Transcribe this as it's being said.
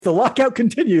the lockout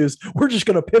continues, we're just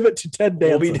going to pivot to Ted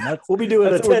Danson. We'll be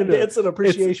doing a Ted Danson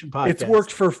appreciation podcast. It's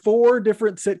worked for 4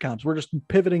 different sitcoms. We're just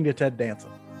pivoting to Ted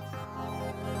Danson.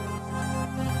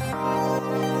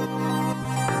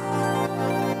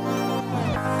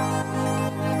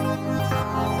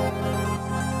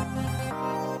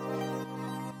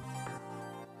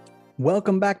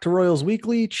 Welcome back to Royals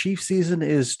Weekly. Chief season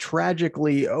is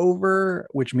tragically over,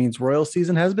 which means Royals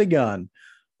season has begun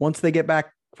once they get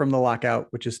back from the lockout,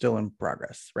 which is still in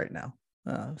progress right now.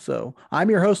 So I'm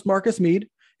your host, Marcus Mead,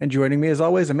 and joining me as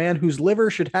always, a man whose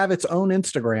liver should have its own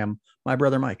Instagram, my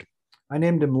brother Mike. I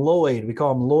named him Lloyd. We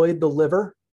call him Lloyd the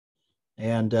Liver.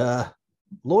 And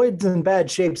Lloyd's in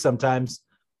bad shape sometimes,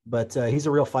 but he's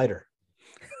a real fighter.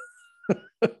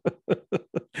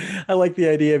 I like the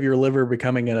idea of your liver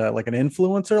becoming like an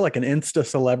influencer, like an Insta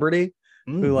celebrity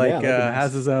who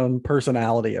has his own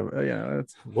personality.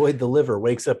 It's Lloyd the Liver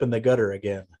wakes up in the gutter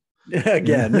again. He's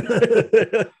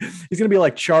gonna be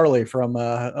like Charlie from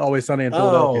Always Sunny in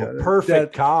Philadelphia. Oh,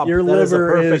 perfect cop. Your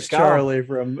liver is Charlie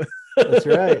from. That's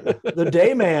right. The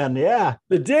Day Man. Yeah,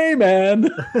 the Day Man.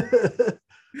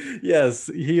 Yes,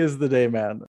 he is the Day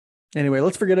Man. Anyway,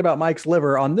 let's forget about Mike's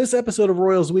liver. On this episode of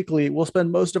Royals Weekly, we'll spend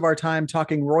most of our time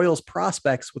talking Royals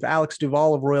prospects with Alex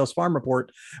Duval of Royals Farm Report.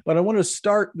 But I want to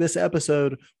start this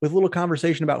episode with a little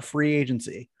conversation about free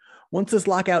agency. Once this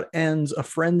lockout ends, a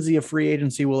frenzy of free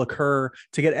agency will occur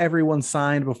to get everyone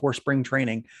signed before spring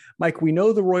training. Mike, we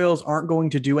know the Royals aren't going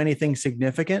to do anything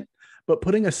significant, but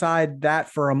putting aside that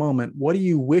for a moment, what do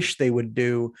you wish they would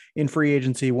do in free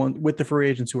agency with the free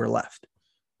agents who are left?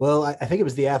 Well, I think it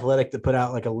was The Athletic that put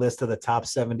out like a list of the top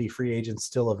 70 free agents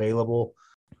still available.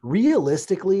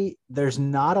 Realistically, there's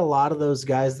not a lot of those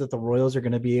guys that the Royals are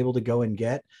going to be able to go and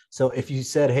get. So if you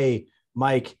said, hey,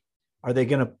 Mike, are they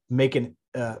going to make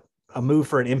a move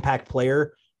for an impact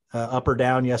player, up or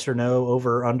down, yes or no,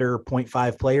 over, under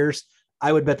 0.5 players?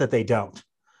 I would bet that they don't.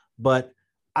 But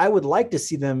I would like to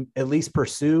see them at least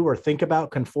pursue or think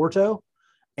about Conforto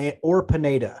or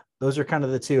Pineda. Those are kind of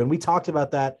the two. And we talked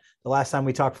about that the last time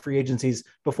we talked free agencies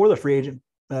before the free agent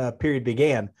period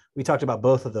began. We talked about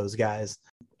both of those guys.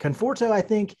 Conforto, I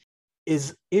think,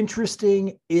 is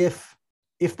interesting if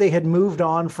they had moved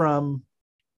on from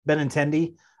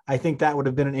Benintendi. I think that would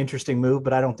have been an interesting move,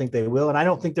 but I don't think they will. And I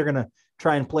don't think they're going to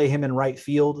try and play him in right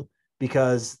field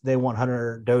because they want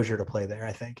Hunter Dozier to play there,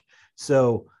 I think.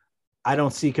 So I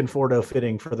don't see Conforto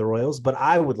fitting for the Royals, but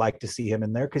I would like to see him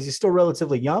in there because he's still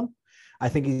relatively young. I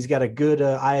think he's got a good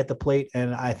eye at the plate,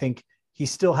 and I think he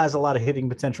still has a lot of hitting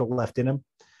potential left in him.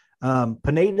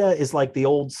 Pineda is like the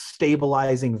old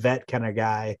stabilizing vet kind of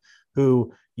guy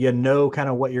who kind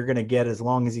of what you're going to get as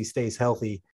long as he stays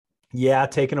healthy. Yeah,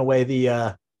 taking away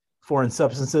the foreign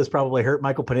substances probably hurt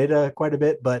Michael Pineda quite a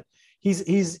bit, but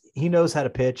he knows how to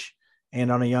pitch,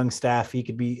 and on a young staff, he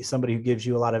could be somebody who gives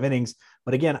you a lot of innings.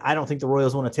 But again, I don't think the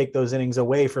Royals want to take those innings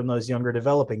away from those younger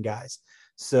developing guys.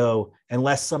 So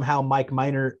unless somehow Mike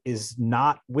Minor is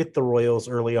not with the Royals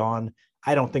early on,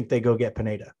 I don't think they go get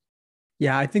Pineda.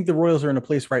 Yeah, I think the Royals are in a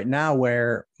place right now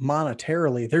where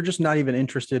monetarily, they're just not even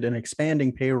interested in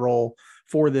expanding payroll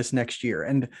for this next year.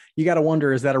 And you got to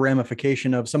wonder, is that a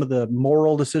ramification of some of the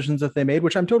moral decisions that they made,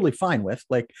 which I'm totally fine with.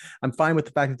 Like, I'm fine with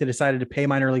the fact that they decided to pay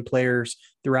minor league players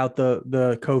throughout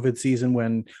the COVID season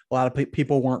when a lot of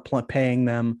people weren't paying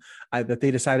them, that they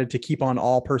decided to keep on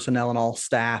all personnel and all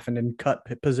staff and then cut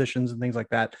positions and things like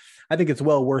that. I think it's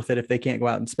well worth it if they can't go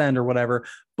out and spend or whatever.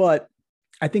 But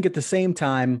I think at the same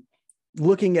time,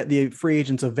 looking at the free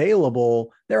agents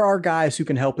available, there are guys who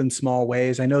can help in small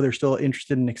ways. I know they're still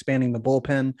interested in expanding the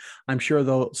bullpen. I'm sure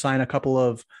they'll sign a couple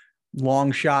of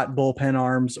long shot bullpen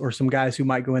arms or some guys who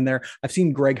might go in there. I've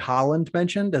seen Greg Holland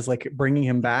mentioned as like bringing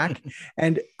him back.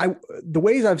 And the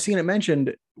ways I've seen it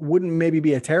mentioned wouldn't maybe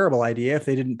be a terrible idea if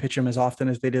they didn't pitch him as often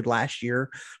as they did last year.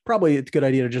 Probably it's a good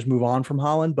idea to just move on from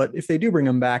Holland, but if they do bring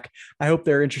him back, I hope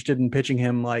they're interested in pitching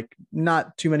him like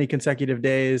not too many consecutive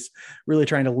days, really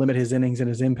trying to limit his innings and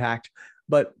his impact.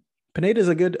 But Pineda is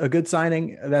a good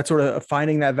signing. That's sort of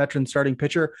finding that veteran starting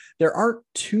pitcher. There aren't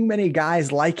too many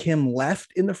guys like him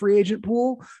left in the free agent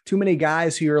pool. Too many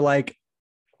guys who are like,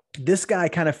 this guy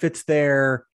kind of fits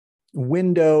their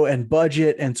window and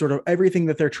budget and sort of everything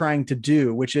that they're trying to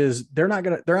do, which is they're not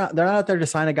out there to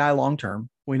sign a guy long-term.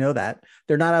 We know that.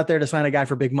 They're not out there to sign a guy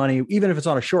for big money, even if it's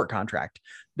on a short contract.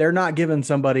 They're not giving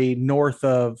somebody north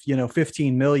of,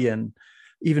 15 million,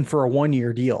 even for a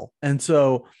 1-year deal. And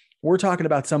so we're talking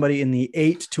about somebody in the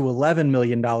 $8 to $11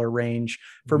 million range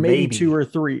for maybe 2 or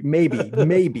 3, maybe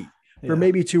for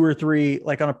maybe 2 or 3,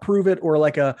 like on a prove it or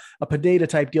like a Pineda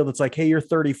type deal. That's like, hey, you're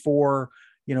 34,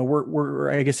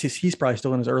 I guess he's probably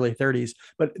still in his early 30s,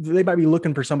 but they might be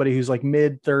looking for somebody who's like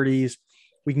mid 30s.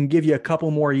 We can give you a couple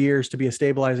more years to be a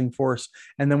stabilizing force,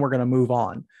 and then we're going to move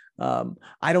on.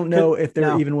 I don't know if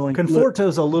they're even willing.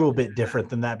 Conforto's a little bit different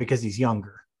than that because he's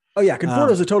younger. Oh yeah,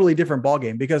 Conforto's a totally different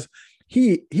ballgame because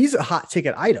he's a hot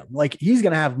ticket item. Like he's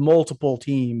going to have multiple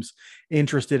teams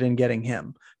interested in getting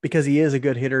him because he is a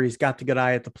good hitter. He's got the good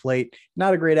eye at the plate.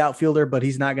 Not a great outfielder, but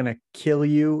he's not going to kill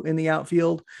you in the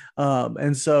outfield.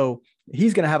 And so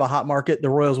he's going to have a hot market. The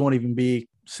Royals won't even be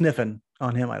sniffing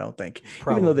on him, I don't think.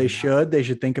 Probably even though they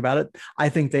should think about it. I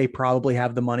think they probably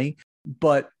have the money,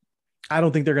 but I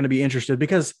don't think they're going to be interested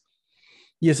because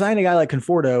you sign a guy like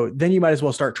Conforto, then you might as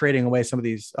well start trading away some of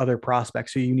these other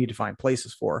prospects who you need to find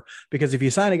places for. Because if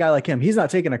you sign a guy like him, he's not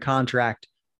taking a contract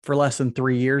for less than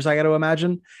 3 years, I got to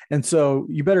imagine. And so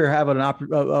you better have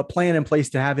a plan in place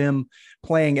to have him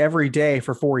playing every day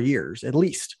for 4 years at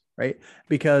least, right?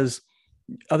 Because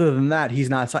other than that, he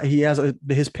has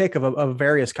his pick of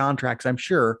various contracts, I'm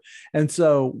sure. And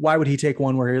so why would he take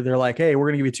one where they're like, hey, we're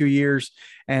going to give you 2 years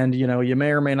and, you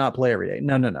may or may not play every day.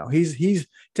 No. He's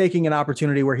taking an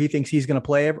opportunity where he thinks he's going to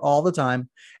play all the time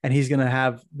and he's going to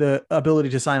have the ability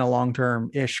to sign a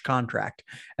long-term ish contract.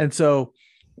 And so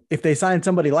if they sign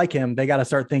somebody like him, they got to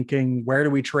start thinking, where do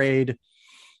we trade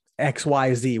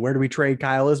XYZ? Where do we trade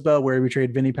Kyle Isbell? Where do we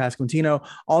trade Vinny Pasquantino?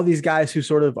 All these guys who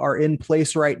sort of are in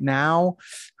place right now,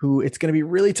 who it's going to be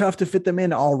really tough to fit them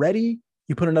in already.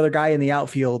 You put another guy in the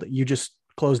outfield, you just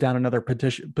close down another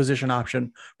position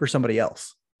option for somebody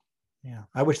else. Yeah.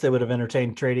 I wish they would have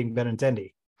entertained trading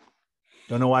Benintendi.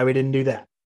 Don't know why we didn't do that.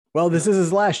 Well, this is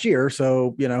his last year.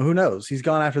 So, who knows? He's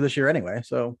gone after this year anyway.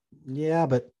 So yeah,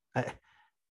 but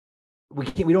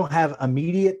we don't have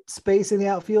immediate space in the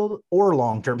outfield or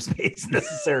long-term space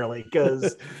necessarily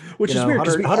because which is weird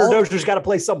because Hunter Dozier's got to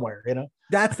play somewhere,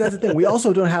 That's the thing. We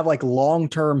also don't have like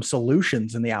long-term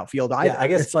solutions in the outfield either. Yeah,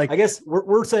 I guess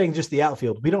we're saying just the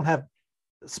outfield. We don't have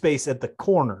space at the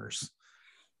corners.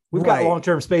 We've got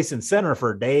long-term space in center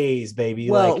for days, baby.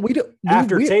 Well, we do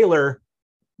Taylor.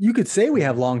 You could say we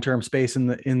have long-term space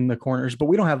in the corners, but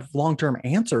we don't have long-term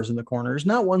answers in the corners.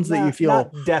 Not ones that you feel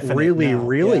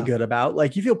really good about.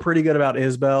 Like you feel pretty good about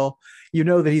Isbell.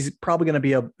 That he's probably going to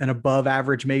be an above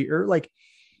average or like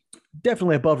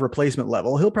definitely above replacement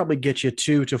level. He'll probably get you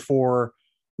 2 to 4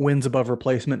 wins above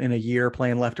replacement in a year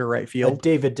playing left or right field. A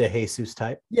David DeJesus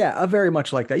type. Yeah, very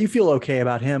much like that. You feel okay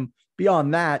about him.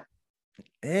 Beyond that,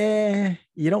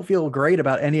 you don't feel great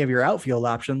about any of your outfield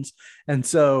options. And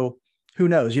so who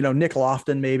knows, Nick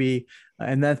Lofton maybe,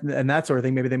 and that sort of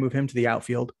thing. Maybe they move him to the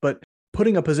outfield, but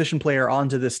putting a position player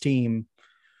onto this team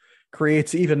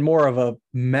creates even more of a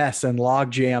mess and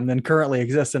logjam than currently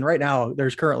exists. And right now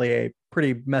there's currently a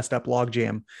pretty messed up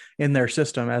logjam in their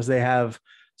system as they have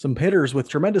some hitters with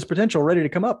tremendous potential ready to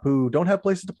come up who don't have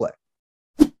places to play.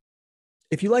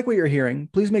 If you like what you're hearing,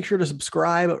 please make sure to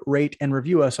subscribe, rate, and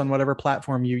review us on whatever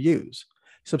platform you use.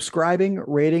 Subscribing,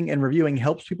 rating, and reviewing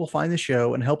helps people find the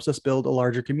show and helps us build a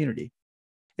larger community.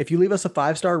 If you leave us a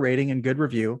 5-star rating and good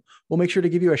review, we'll make sure to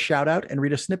give you a shout out and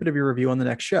read a snippet of your review on the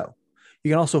next show.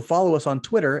 You can also follow us on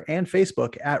Twitter and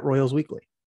Facebook at Royals Weekly.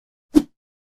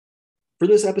 For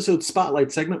this episode's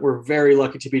Spotlight segment, we're very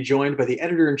lucky to be joined by the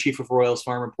editor-in-chief of Royals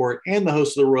Farm Report and the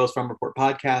host of the Royals Farm Report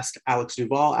podcast, Alex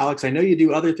Duval. Alex, I know you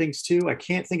do other things too. I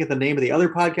can't think of the name of the other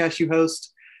podcast you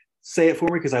host. Say it for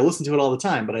me because I listen to it all the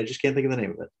time, but I just can't think of the name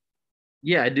of it.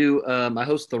 Yeah, I do. I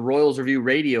host the Royals Review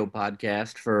Radio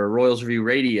podcast for Royals Review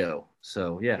Radio.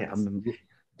 So, yes. I'm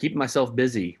keeping myself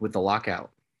busy with the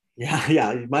lockout.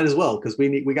 Yeah, you might as well because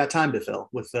we got time to fill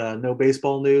with no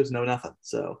baseball news, no nothing.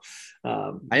 So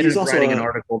I ended up writing an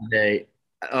article today.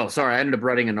 Oh, sorry. I ended up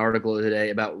writing an article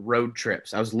today about road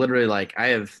trips. I was literally like, I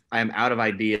am out of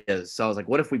ideas. So I was like,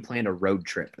 what if we planned a road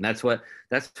trip? And that's what,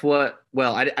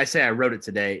 well, I say I wrote it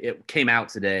today. It came out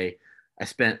today. I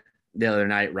spent the other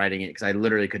night writing it because I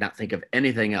literally could not think of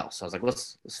anything else. So I was like,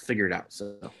 let's figure it out.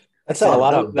 So that's how a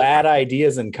lot of bad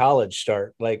ideas in college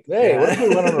start. Like, hey, what if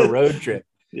we went on a road trip?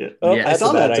 Yeah. I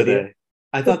saw that today. Idea.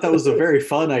 I thought that was a very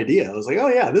fun idea. I was like, oh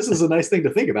yeah, this is a nice thing to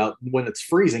think about when it's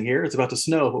freezing here. It's about to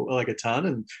snow like a ton,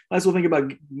 and might as well think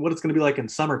about what it's going to be like in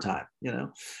summertime,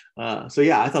 So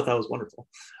yeah, I thought that was wonderful.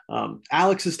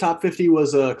 Alex's top 50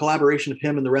 was a collaboration of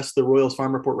him and the rest of the Royals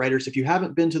Farm Report writers. If you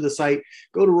haven't been to the site,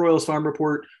 go to Royals Farm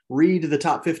Report, read the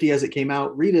top 50 as it came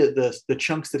out, read it, the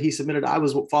chunks that he submitted. I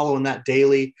was following that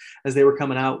daily as they were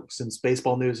coming out since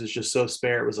baseball news is just so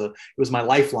spare. It was my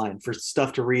lifeline for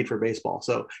stuff to read for baseball.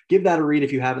 So give that a read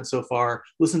if you haven't so far.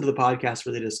 Listen to the podcast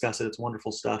where they discuss it. It's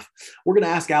wonderful stuff. We're going to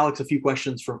ask Alex a few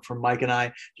questions from Mike and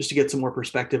I just to get some more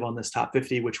perspective on this top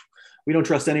 50, which we don't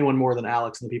trust anyone more than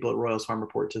Alex and the people at Royals Farm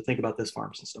Report to think about this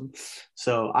farm system.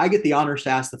 So I get the honors to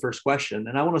ask the first question,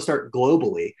 and I want to start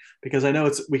globally because I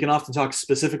know we can often talk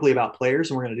specifically about players,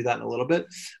 and we're going to do that in a little bit,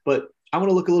 but I want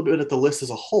to look a little bit at the list as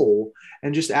a whole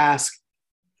and just ask,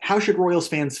 how should Royals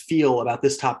fans feel about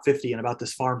this top 50 and about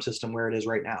this farm system where it is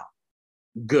right now?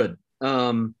 Good.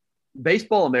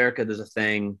 Baseball America does a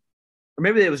thing, or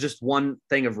maybe it was just one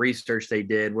thing of research they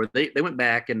did where they went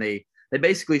back and they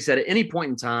basically said at any point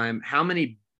in time, how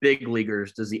many big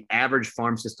leaguers does the average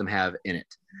farm system have in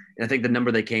it? And I think the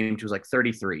number they came to was like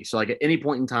 33. So like at any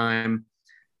point in time,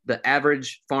 the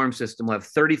average farm system will have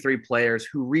 33 players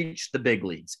who reach the big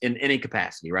leagues in any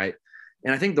capacity, right?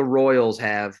 And I think the Royals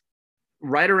have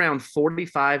right around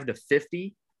 45 to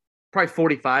 50, probably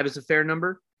 45 is a fair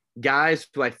number, guys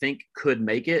who I think could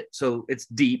make it. So it's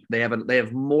deep. They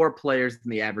have more players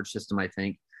than the average system, I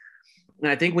think.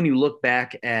 And I think when you look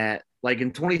back at like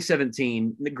in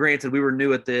 2017, granted, we were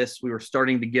new at this. We were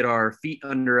starting to get our feet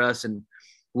under us and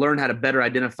learn how to better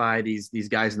identify these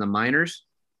guys in the minors.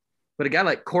 But a guy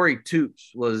like Corey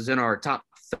Toops was in our top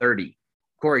 30.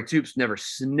 Corey Toops never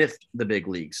sniffed the big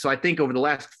leagues. So I think over the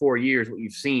last 4 years, what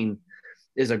you've seen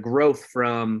is a growth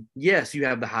from, yes, you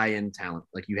have the high-end talent.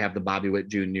 Like you have the Bobby Witt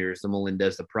Juniors, the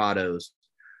Melendez, the Prados.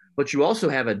 But you also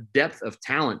have a depth of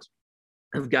talent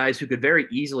of guys who could very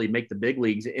easily make the big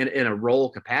leagues in a role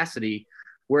capacity,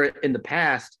 where in the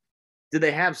past, did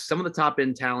they have some of the top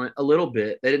end talent a little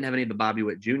bit? They didn't have any of the Bobby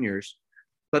Witt Juniors,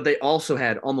 but they also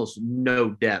had almost no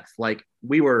depth. Like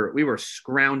we were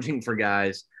scrounging for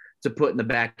guys to put in the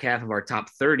back half of our top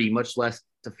 30, much less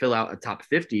to fill out a top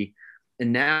 50.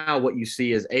 And now what you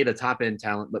see is A, the top end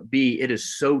talent, but B, it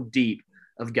is so deep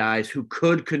of guys who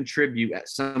could contribute at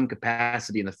some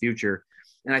capacity in the future.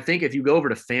 And I think if you go over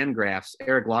to Fangraphs,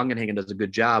 Eric Longenhagen does a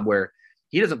good job where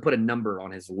he doesn't put a number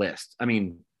on his list. I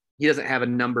mean, he doesn't have a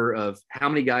number of how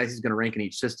many guys he's going to rank in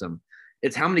each system.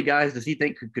 It's how many guys does he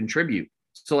think could contribute.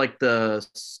 So like the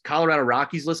Colorado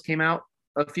Rockies list came out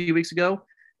a few weeks ago,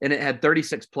 and it had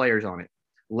 36 players on it.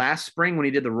 Last spring when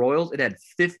he did the Royals, it had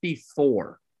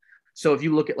 54. So if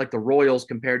you look at like the Royals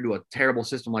compared to a terrible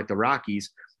system like the Rockies,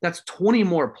 that's 20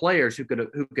 more players who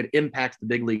could impact the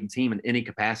big league team in any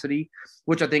capacity,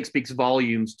 which I think speaks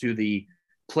volumes to the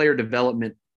player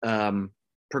development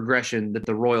progression that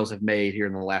the Royals have made here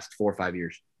in the last 4 or 5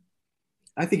 years.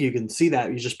 I think you can see that.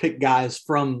 You just pick guys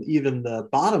from even the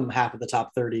bottom half of the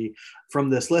top 30 from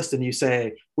this list, and you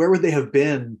say, where would they have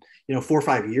been, 4 or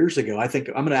 5 years ago? I think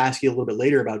I'm going to ask you a little bit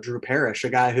later about Drew Parrish, a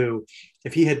guy who,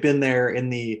 if he had been there in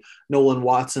the Nolan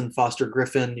Watson, Foster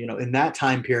Griffin, in that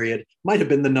time period, might have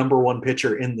been the number one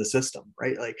pitcher in the system,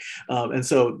 right? And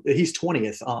so he's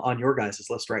 20th on your guys'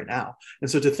 list right now. And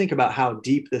so to think about how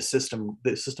deep this system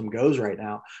goes right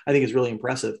now, I think is really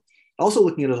impressive. Also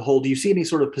looking at it as a whole, do you see any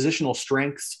sort of positional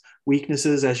strengths,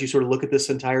 weaknesses as you sort of look at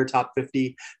this entire top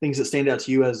 50, things that stand out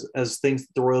to you as things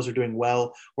that the Royals are doing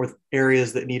well or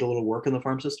areas that need a little work in the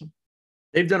farm system?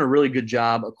 They've done a really good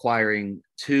job acquiring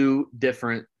two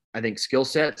different, I think, skill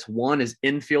sets. One is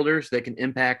infielders that can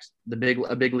impact a big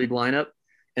league lineup,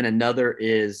 and another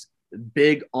is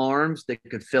big arms that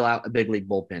could fill out a big league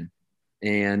bullpen.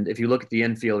 And if you look at the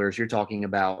infielders, you're talking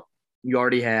about, you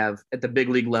already have at the big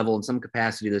league level in some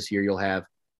capacity this year, you'll have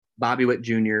Bobby Witt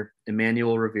Jr.,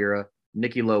 Emmanuel Rivera,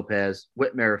 Nicky Lopez,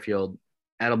 Whit Merrifield,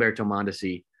 Adalberto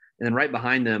Mondesi. And then right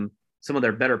behind them, some of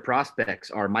their better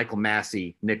prospects are Michael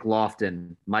Massey, Nick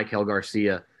Lofton, Michael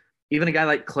Garcia, even a guy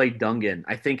like Clay Dungan.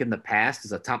 I think in the past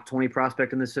is a top 20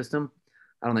 prospect in this system.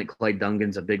 I don't think Clay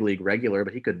Dungan's a big league regular,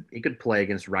 but he could play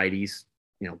against righties,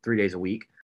 3 days a week.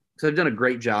 So they've done a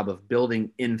great job of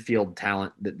building infield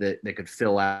talent that could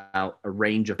fill out a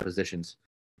range of positions.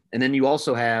 And then you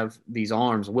also have these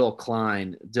arms, Will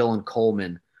Klein, Dylan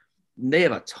Coleman. They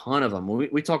have a ton of them.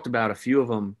 We talked about a few of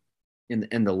them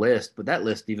in the list, but that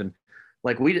list even,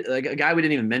 like a guy we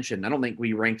didn't even mention, I don't think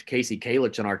we ranked Casey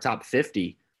Kalich in our top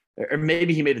 50. Or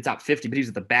maybe he made the top 50, but he's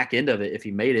at the back end of it if he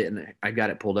made it. And I got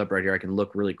it pulled up right here. I can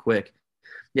look really quick.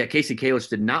 Yeah, Casey Kalich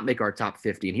did not make our top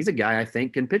 50, and he's a guy I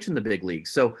think can pitch in the big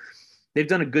leagues. So they've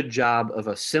done a good job of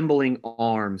assembling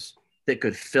arms that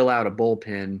could fill out a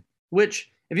bullpen, which,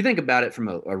 if you think about it from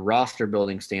a roster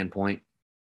building standpoint,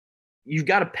 you've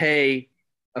got to pay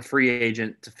a free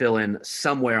agent to fill in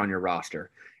somewhere on your roster.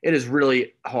 It is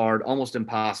really hard, almost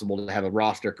impossible to have a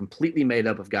roster completely made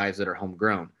up of guys that are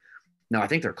homegrown. Now, I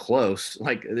think they're close.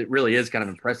 Like, it really is kind of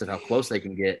impressive how close they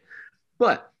can get.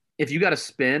 But if you got to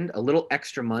spend a little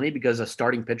extra money because a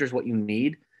starting pitcher is what you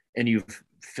need, and you've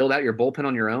filled out your bullpen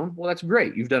on your own, well, that's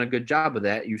great. You've done a good job of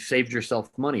that. You saved yourself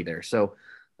money there. So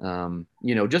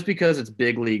Just because it's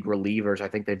big league relievers, I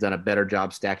think they've done a better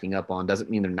job stacking up on doesn't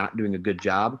mean they're not doing a good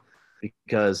job,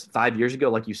 because 5 years ago,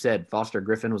 like you said, Foster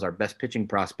Griffin was our best pitching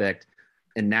prospect.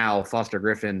 And now Foster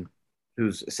Griffin,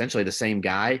 who's essentially the same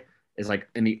guy, is like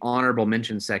in the honorable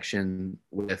mention section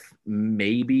with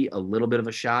maybe a little bit of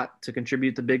a shot to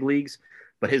contribute to big leagues,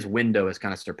 but his window has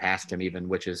kind of surpassed him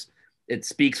even, it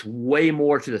speaks way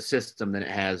more to the system than it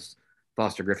has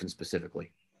Foster Griffin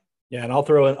specifically. Yeah, and I'll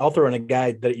throw in a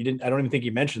guy that I don't even think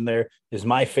you mentioned there, is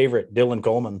my favorite, Dylan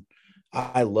Coleman.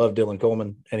 I love Dylan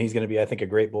Coleman, and he's going to be, I think, a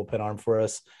great bullpen arm for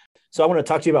us. So I want to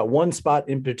talk to you about one spot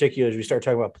in particular as we start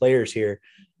talking about players here.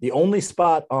 The only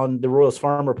spot on the Royals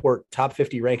Farm Report top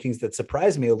 50 rankings that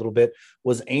surprised me a little bit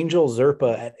was Angel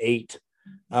Zerpa at 8.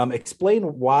 Explain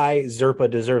why Zerpa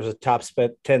deserves a top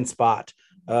 10 spot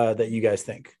that you guys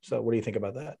think. So what do you think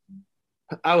about that?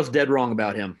 I was dead wrong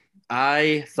about him.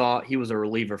 I thought he was a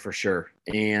reliever for sure.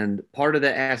 And part of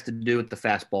that has to do with the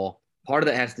fastball. Part of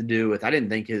that has to do with, I didn't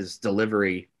think his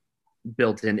delivery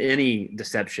built in any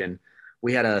deception.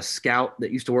 We had a scout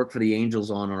that used to work for the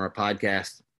Angels on our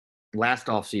podcast last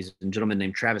offseason, a gentleman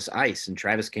named Travis Ice. And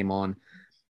Travis came on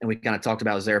and we kind of talked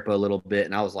about Zerpa a little bit.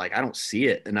 And I was like, I don't see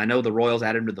it. And I know the Royals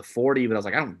added him to the 40, but I was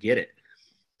like, I don't get it.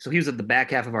 So he was at the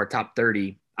back half of our top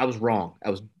 30. I was wrong. I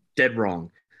was dead wrong.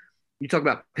 You talk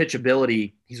about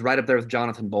pitchability, he's right up there with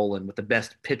Jonathan Bolin with the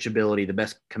best pitchability, the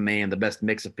best command, the best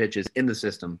mix of pitches in the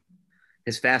system.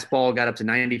 His fastball got up to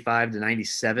 95 to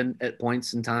 97 at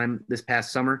points in time this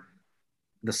past summer.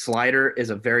 The slider is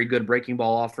a very good breaking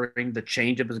ball offering. The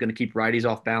changeup is going to keep righties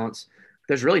off balance.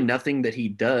 There's really nothing that he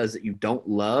does that you don't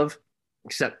love,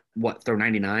 except throw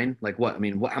 99? Like what? I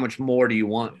mean, how much more do you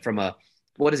want from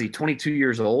what is he, 22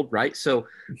 years old, right? So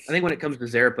I think when it comes to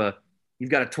Zerpa, you've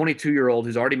got a 22-year-old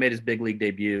who's already made his big league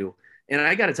debut. And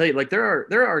I got to tell you, like there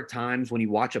are times when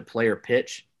you watch a player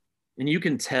pitch and you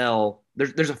can tell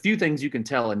there's a few things you can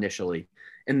tell initially.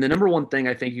 And the number one thing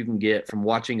I think you can get from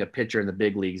watching a pitcher in the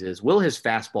big leagues is, will his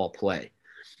fastball play?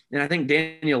 And I think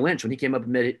Daniel Lynch, when he came up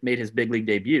and made his big league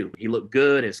debut, he looked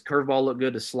good. His curveball looked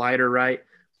good, the slider, right?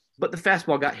 But the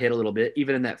fastball got hit a little bit,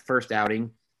 even in that first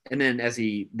outing. And then as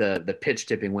the pitch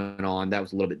tipping went on, that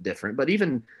was a little bit different. But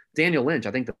even Daniel Lynch,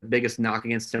 I think the biggest knock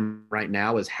against him right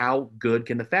now is how good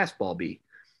can the fastball be?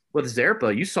 With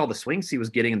Zerpa, you saw the swings he was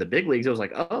getting in the big leagues. It was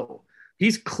like, oh,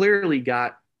 he's clearly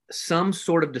got some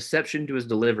sort of deception to his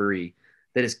delivery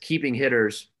that is keeping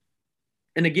hitters.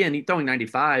 And again, throwing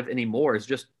 95 anymore is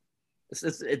just,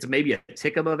 it's maybe a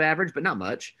tick above average, but not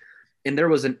much. And there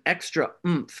was an extra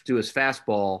oomph to his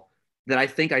fastball that I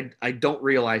think I don't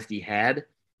realize he had,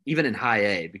 even in high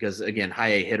A, because again, high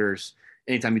A hitters,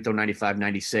 anytime you throw 95,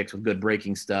 96 with good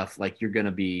breaking stuff, like you're going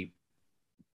to be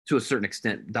to a certain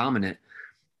extent dominant.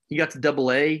 He got to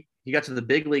double A, he got to the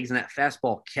big leagues, and that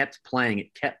fastball kept playing.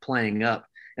 It kept playing up.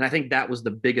 And I think that was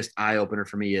the biggest eye opener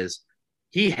for me is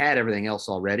he had everything else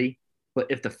already. But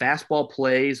if the fastball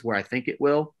plays where I think it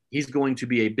will, he's going to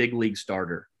be a big league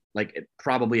starter, like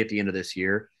probably at the end of this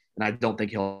year. And I don't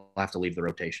think he'll have to leave the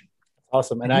rotation.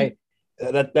 Awesome. And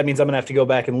that means I'm going to have to go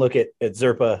back and look at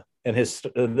Zerpa and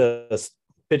the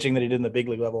pitching that he did in the big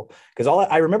league level. Because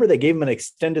I remember they gave him an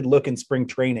extended look in spring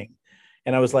training.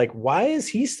 And I was like, why is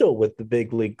he still with the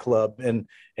big league club?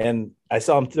 And I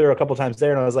saw him through a couple times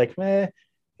there, and I was like,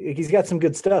 he's got some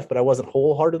good stuff, but I wasn't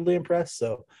wholeheartedly impressed.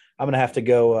 So I'm going to have to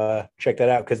go check that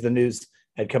out, because the news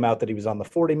had come out that he was on the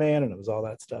 40 man and it was all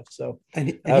that stuff. So,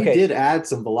 he did add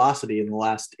some velocity in the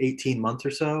last 18 months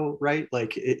or so, right?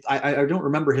 Like I don't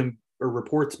remember him or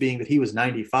reports being that he was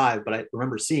 95, but I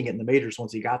remember seeing it in the majors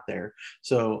once he got there.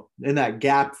 So in that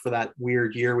gap for that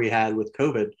weird year we had with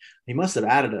COVID, he must have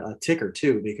added a tick or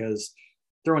two, because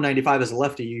throwing 95 as a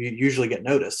lefty, you usually get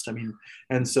noticed. I mean,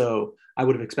 and so I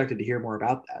would have expected to hear more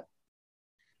about that.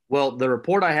 Well, the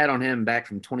report I had on him back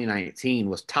from 2019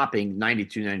 was topping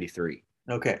 92, 93.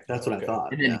 Okay, that's what I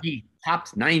thought. And then he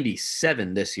topped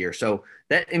 97 this year. So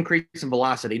that increase in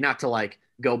velocity, not to like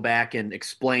go back and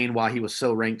explain why he was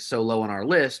so ranked so low on our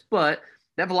list, but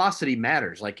that velocity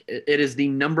matters. Like it is the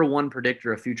number one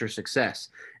predictor of future success.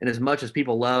 And as much as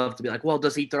people love to be like, well,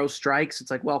 does he throw strikes?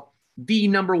 It's like, well, the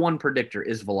number one predictor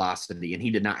is velocity, and he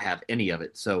did not have any of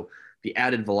it. So the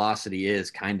added velocity is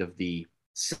kind of the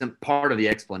part of the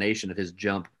explanation of his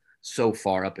jump so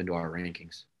far up into our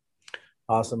rankings.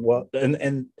 Awesome. Well,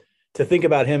 and to think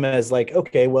about him as like,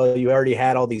 okay, well, you already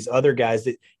had all these other guys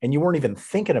and you weren't even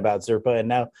thinking about Zerpa. And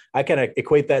now I kind of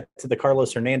equate that to the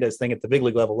Carlos Hernandez thing at the big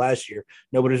league level last year.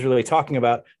 Nobody's really talking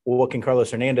about, well, what can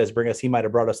Carlos Hernandez bring us? He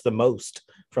might've brought us the most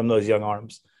from those young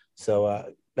arms.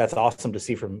 So that's awesome to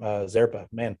see from Zerpa.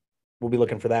 Man, we'll be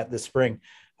looking for that this spring,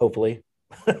 hopefully.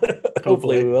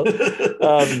 Hopefully we will.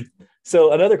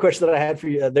 So another question that I had for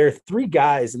you, there are 3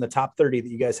 guys in the top 30 that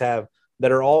you guys have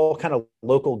that are all kind of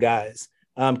local guys.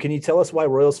 Can you tell us why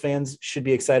Royals fans should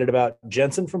be excited about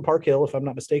Jensen from Park Hill, if I'm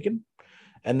not mistaken?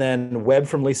 And then Webb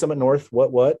from Lee Summit North.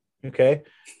 What? Okay.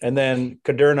 And then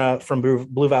Caderna from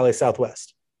Blue Valley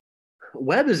Southwest.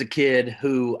 Webb is a kid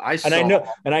who I saw.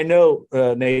 And I know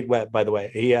Nate Webb, by the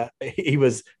way.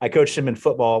 I coached him in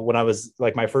football when I was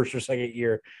like my first or second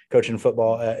year coaching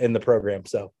football in the program.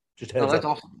 So just heads that's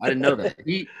up. awesome. I didn't know that.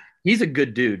 He's a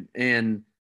good dude. And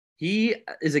he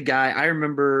is a guy, I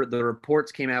remember the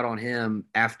reports came out on him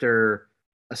after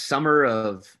a summer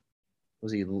of,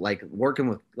 was he like working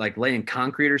with like laying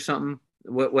concrete or something,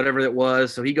 whatever it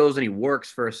was. So he goes and he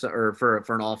works for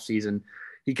an off season.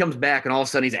 He comes back and all of a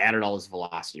sudden he's added all his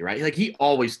velocity, right? Like he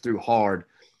always threw hard,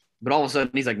 but all of a sudden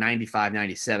he's like 95,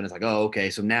 97. It's like, oh, okay.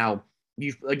 So now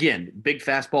you've, again, big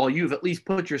fastball, you've at least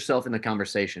put yourself in the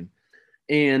conversation.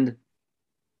 And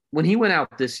when he went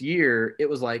out this year, it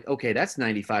was like, okay, that's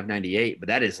 95, 98, but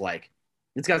that is like,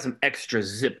 it's got some extra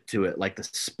zip to it, like the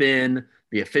spin,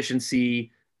 the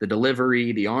efficiency, the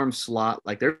delivery, the arm slot.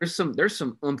 Like there's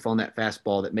some oomph on that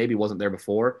fastball that maybe wasn't there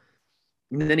before.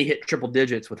 And then he hit triple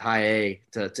digits with high A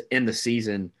to end the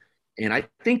season. And I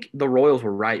think the Royals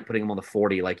were right putting him on the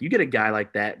 40. Like you get a guy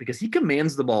like that because he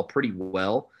commands the ball pretty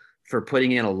well for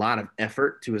putting in a lot of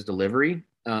effort to his delivery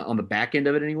on the back end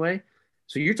of it anyway.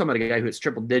 So you're talking about a guy who hits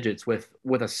triple digits with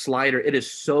a slider. It is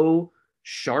so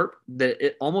sharp that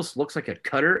it almost looks like a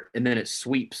cutter, and then it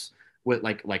sweeps with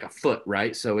like a foot,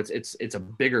 right? So it's a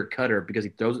bigger cutter because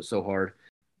he throws it so hard.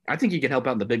 I think he can help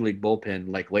out in the big league bullpen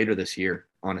like later this year,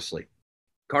 honestly.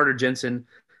 Carter Jensen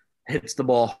hits the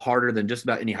ball harder than just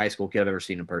about any high school kid I've ever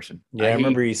seen in person. Yeah, I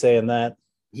remember you saying that.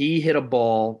 He hit a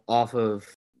ball off of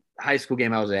high school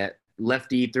game I was at,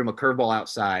 lefty, threw him a curveball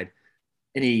outside,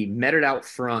 and he met it out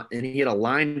front, and he hit a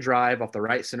line drive off the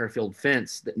right center field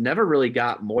fence that never really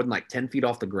got more than like 10 feet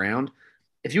off the ground.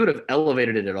 If you would have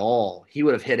elevated it at all, he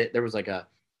would have hit it. There was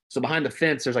so behind the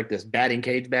fence, there's like this batting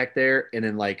cage back there, and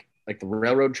then like the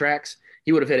railroad tracks.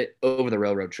 He would have hit it over the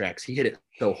railroad tracks. He hit it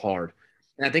so hard.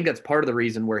 And I think that's part of the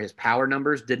reason where his power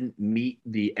numbers didn't meet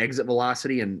the exit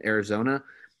velocity in Arizona.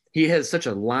 He has such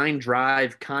a line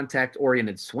drive,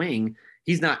 contact-oriented swing.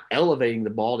 He's not elevating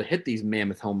the ball to hit these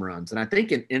mammoth home runs. And I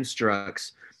think in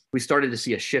Instructs, we started to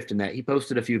see a shift in that. He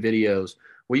posted a few videos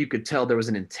where you could tell there was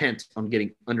an intent on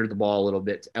getting under the ball a little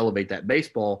bit to elevate that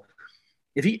baseball.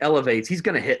 If he elevates, he's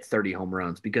going to hit 30 home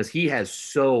runs because he has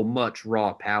so much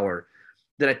raw power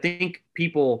that I think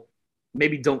people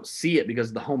maybe don't see it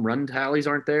because the home run tallies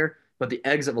aren't there, but the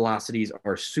exit velocities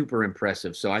are super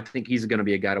impressive. So I think he's going to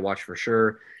be a guy to watch for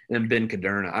sure. And then Ben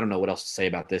Caderna, I don't know what else to say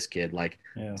about this kid. Like,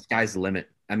 Sky's the limit.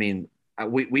 I mean,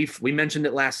 we mentioned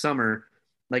it last summer.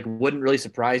 Like, wouldn't really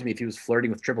surprise me if he was flirting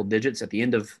with triple digits at the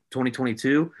end of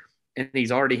 2022, and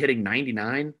he's already hitting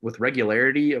 99 with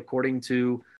regularity, according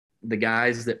to the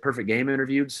guys that Perfect Game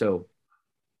interviewed. So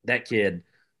that kid,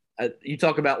 you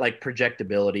talk about like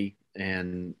projectability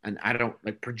and I don't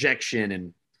like projection,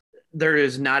 and there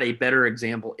is not a better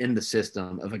example in the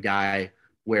system of a guy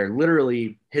where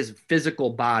literally his physical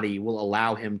body will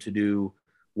allow him to do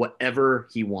whatever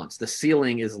he wants. The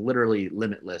ceiling is literally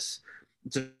limitless.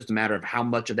 It's just a matter of how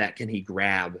much of that can he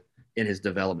grab in his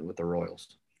development with the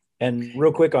Royals. And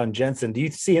real quick on Jensen, do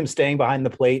you see him staying behind the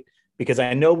plate? Because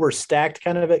I know we're stacked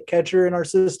kind of at catcher in our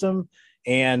system.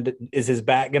 And is his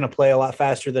bat going to play a lot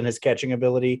faster than his catching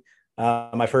ability?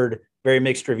 I've heard very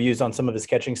mixed reviews on some of his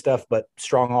catching stuff, but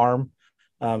strong arm.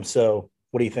 So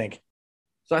what do you think?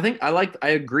 So I think I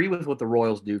agree with what the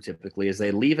Royals do typically is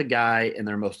they leave a guy in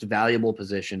their most valuable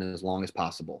position as long as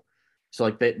possible. So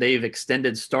like they've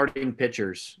extended starting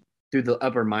pitchers through the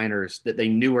upper minors that they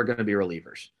knew were going to be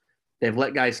relievers. They've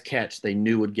let guys catch they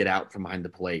knew would get out from behind the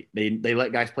plate. They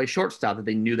let guys play shortstop that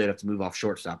they knew they'd have to move off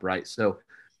shortstop, right? So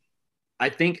I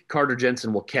think Carter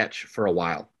Jensen will catch for a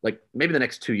while, like maybe the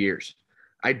next 2 years.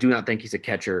 I do not think he's a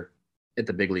catcher at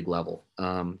the big league level.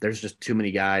 There's just too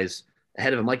many guys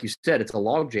ahead of him. Like you said, it's a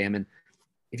logjam. And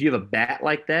if you have a bat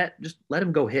like that, just let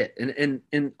him go hit.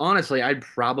 And honestly, I'd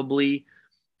probably,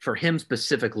 for him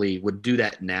specifically, would do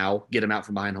that now, get him out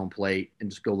from behind home plate and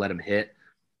just go let him hit.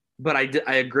 But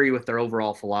I agree with their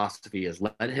overall philosophy is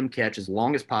let him catch as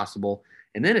long as possible.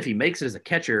 And then if he makes it as a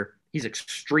catcher, he's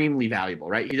extremely valuable,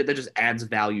 right? That just adds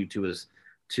value to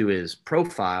his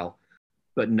profile.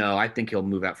 But no, I think he'll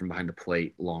move out from behind the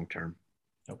plate long term.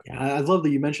 Okay. I love that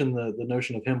you mentioned the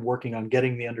notion of him working on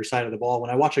getting the underside of the ball. When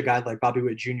I watch a guy like Bobby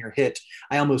Witt Jr. hit,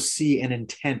 I almost see an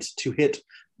intent to hit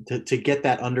to get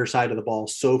that underside of the ball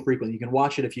so frequently. You can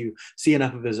watch it if you see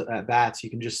enough of his at bats. You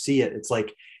can just see it. It's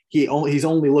like he's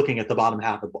only looking at the bottom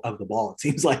half of the ball, it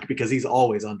seems like, because he's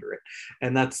always under it.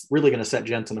 And that's really going to set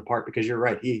Jensen apart, because you're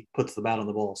right. He puts the bat on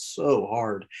the ball so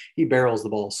hard. He barrels the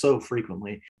ball so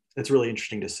frequently. It's really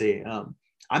interesting to see.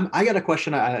 I got a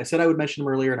question. I said I would mention him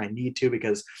earlier, and I need to,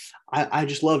 because I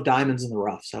just love diamonds in the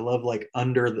roughs. I love like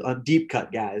under the deep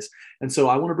cut guys. And so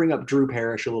I want to bring up Drew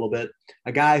Parrish a little bit,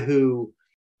 a guy who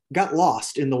got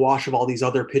lost in the wash of all these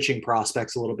other pitching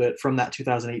prospects a little bit from that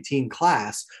 2018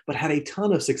 class, but had a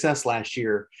ton of success last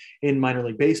year in minor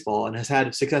league baseball and has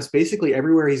had success basically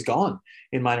everywhere he's gone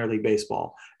in minor league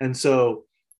baseball. And so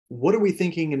what are we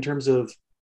thinking in terms of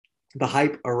the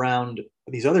hype around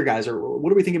these other guys, or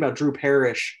what are we thinking about Drew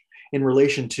Parrish in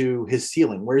relation to his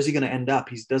ceiling? Where is he going to end up?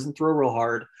 He doesn't throw real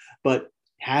hard, but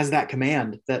has that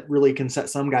command that really can set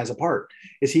some guys apart.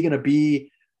 Is he going to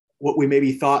be what we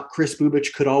maybe thought Chris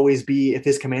Bubic could always be if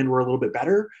his command were a little bit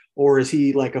better? Or is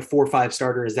he like a 4-5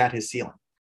 starter? Is that his ceiling?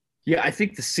 Yeah, I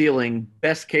think the ceiling,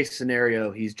 best case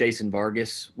scenario, he's Jason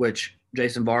Vargas, which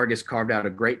Jason Vargas carved out a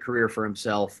great career for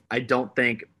himself. I don't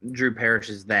think Drew Parrish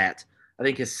is that. I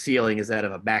think his ceiling is that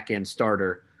of a back-end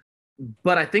starter.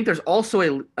 But I think there's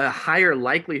also a higher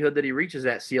likelihood that he reaches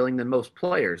that ceiling than most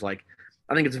players. Like,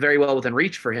 I think it's very well within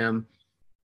reach for him.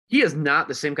 He is not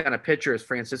the same kind of pitcher as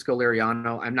Francisco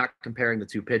Liriano. I'm not comparing the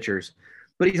two pitchers,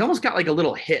 but he's almost got like a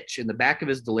little hitch in the back of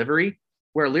his delivery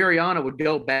where Liriano would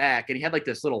go back and he had like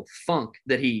this little funk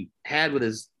that he had with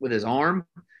his arm,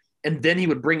 and then he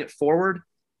would bring it forward,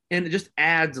 and it just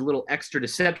adds a little extra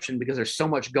deception because there's so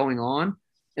much going on.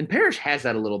 And Parrish has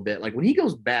that a little bit. Like when he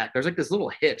goes back, there's like this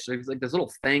little hitch. There's like this little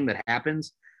thing that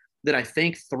happens that I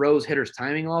think throws hitters'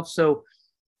 timing off. So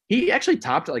he actually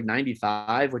topped at like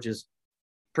 95, which is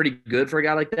pretty good for a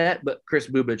guy like that. But Chris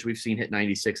Bubic, we've seen hit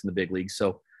 96 in the big leagues.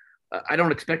 So I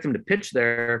don't expect him to pitch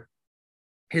there.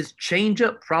 His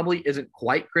changeup probably isn't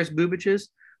quite Chris Bubic's,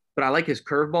 but I like his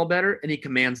curveball better, and he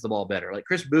commands the ball better. Like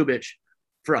Chris Bubic,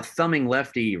 for a thumbing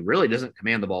lefty, really doesn't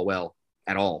command the ball well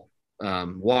at all.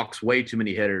 Walks way too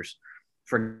many hitters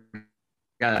for a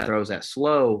guy that throws that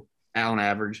slow on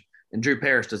average. And Drew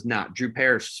Parrish does not. Drew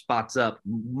Parrish spots up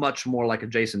much more like a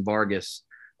Jason Vargas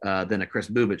than a Chris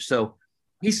Bubic. So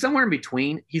he's somewhere in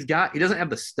between. He doesn't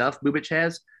have the stuff Bubic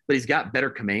has, but he's got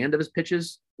better command of his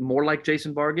pitches, more like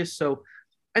Jason Vargas. So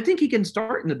I think he can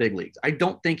start in the big leagues. I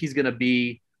don't think he's going to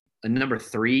be a number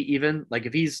 3 even. Like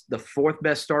if he's the 4th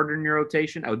best starter in your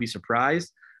rotation, I would be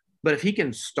surprised. But if he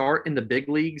can start in the big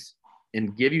leagues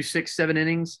and give you 6-7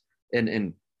 innings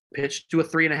and pitch to a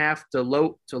 3.5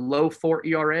 to low 4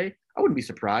 ERA, I wouldn't be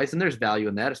surprised. And there's value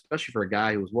in that, especially for a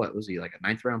guy who was he like a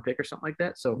 9th round pick or something like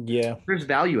that? So yeah, there's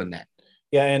value in that.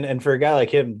 Yeah. And for a guy like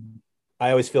him,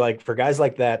 I always feel like for guys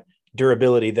like that,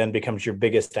 durability then becomes your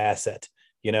biggest asset.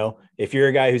 You know, if you're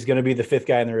a guy who's going to be the 5th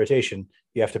guy in the rotation,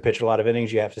 you have to pitch a lot of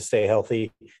innings. You have to stay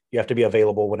healthy. You have to be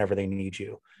available whenever they need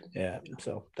you. Yeah.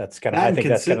 So that's kind of, I think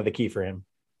that's kind of the key for him.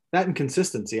 That and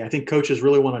consistency. I think coaches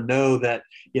really want to know that,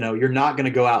 you know, you're not going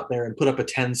to go out there and put up a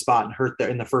 10 spot and hurt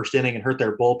in the first inning and hurt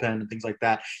their bullpen and things like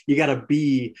that. You got to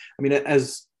be, I mean,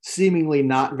 as seemingly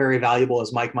not very valuable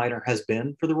as Mike Minor has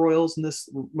been for the Royals in this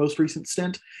most recent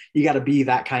stint, you got to be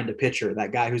that kind of pitcher,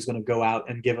 that guy who's going to go out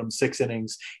and give them 6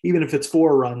 innings. Even if it's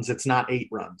 4 runs, it's not 8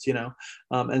 runs, you know?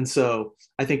 And so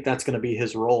I think that's going to be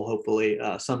his role, hopefully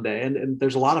someday. And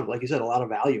there's a lot of, like you said, a lot of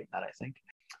value in that, I think.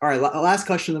 All right, last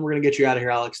question, then we're going to get you out of here,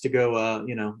 Alex, to go,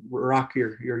 rock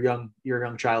your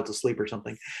young child to sleep or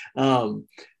something.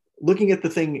 Looking at the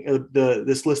thing,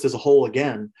 this list as a whole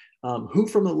again, who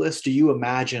from the list do you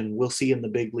imagine we'll see in the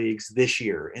big leagues this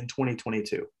year in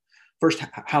 2022? First,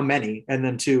 how many, and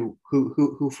then 2,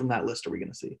 who from that list are we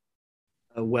going to see?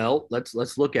 Well,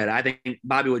 let's look at it. I think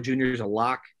Bobby Witt Jr. is a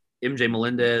lock. MJ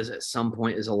Melendez at some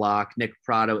point is a lock. Nick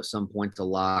Prado at some point is a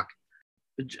lock.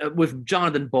 With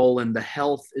Jonathan Bolin, the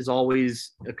health is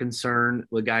always a concern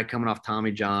with a guy coming off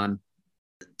Tommy John.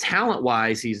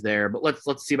 Talent-wise, he's there, but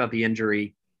let's see about the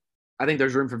injury. I think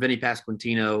there's room for Vinny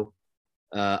Pasquantino.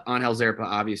 Angel Zerpa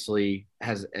obviously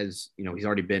has, as you know, he's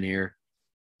already been here.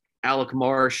 Alec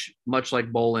Marsh, much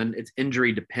like Bolin, it's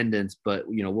injury dependence, but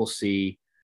you know, we'll see.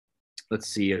 Let's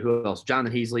see who else.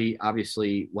 Jonathan Heasley,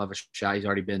 obviously, will have a shot. He's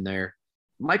already been there.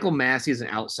 Michael Massey is an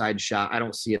outside shot. I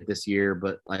don't see it this year,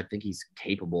 but I think he's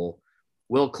capable.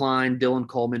 Will Klein, Dylan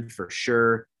Coleman for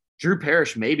sure. Drew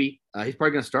Parrish, maybe. He's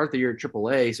probably going to start the year at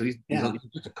AAA, so he's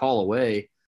just a call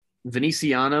away.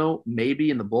 Veniciano,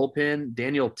 maybe in the bullpen.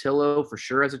 Daniel Tillo for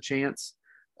sure has a chance.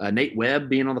 Nate Webb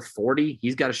being on the 40,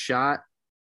 he's got a shot.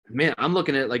 Man, I'm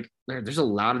looking at like there's a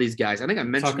lot of these guys. I think I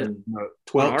mentioned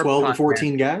 12 to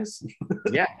 14 guys.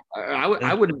 Yeah,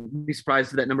 I wouldn't be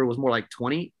surprised if that number was more like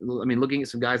 20. I mean, looking at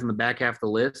some guys in the back half of the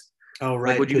list, Oh,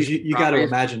 right. Because you got to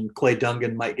imagine Clay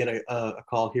Dungan might get a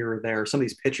call here or there. Some of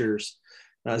these pitchers,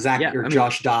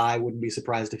 Josh Dye, wouldn't be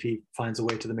surprised if he finds a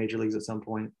way to the major leagues at some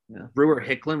point. Yeah. Brewer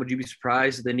Hicklin, would you be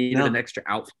surprised if they needed an extra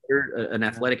outfielder, an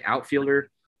athletic outfielder?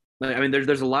 I mean,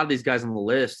 there's a lot of these guys on the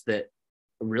list that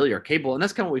really are capable, and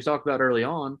that's kind of what we talked about early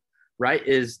on, right?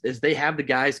 Is they have the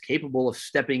guys capable of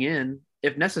stepping in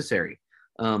if necessary.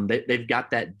 They've got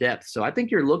that depth, so I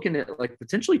think you're looking at like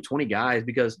potentially 20 guys,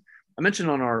 because I mentioned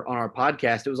on our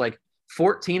podcast, it was like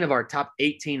 14 of our top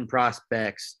 18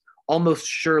 prospects almost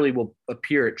surely will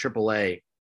appear at AAA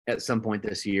at some point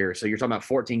this year. So you're talking about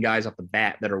 14 guys off the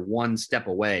bat that are one step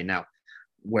away. Now,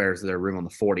 where's their room on the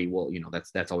 40? Well,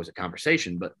 that's always a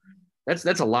conversation, but that's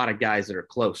a lot of guys that are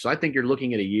close. So I think you're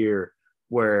looking at a year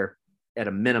where at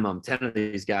a minimum 10 of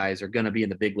these guys are going to be in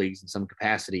the big leagues in some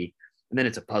capacity. And then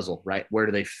it's a puzzle, right? Where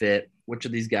do they fit? Which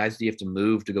of these guys do you have to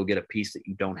move to go get a piece that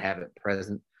you don't have at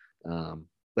present?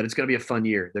 But it's going to be a fun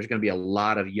year. There's going to be a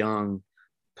lot of young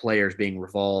players being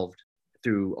revolved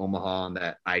through Omaha on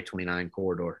that I-29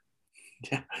 corridor.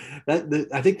 Yeah,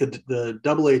 I think the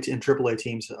AA and AAA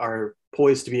teams are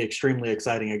poised to be extremely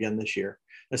exciting again this year,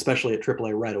 especially at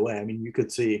AAA right away. I mean, you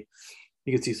could see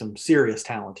some serious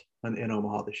talent in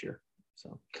Omaha this year.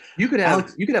 So you could have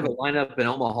a lineup in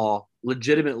Omaha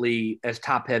legitimately as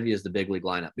top heavy as the big league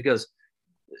lineup, because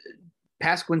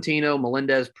Pasquantino,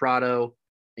 Melendez, Prado,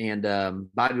 and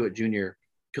Bobby Witt Jr.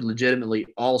 could legitimately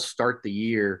all start the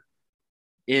year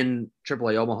in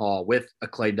AAA Omaha with a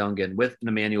Clay Dungan, with an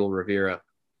Emmanuel Rivera.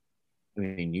 I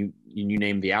mean, you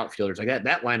name the outfielders like that.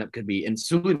 That lineup could be, and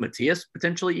Sully Matias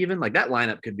potentially even, like that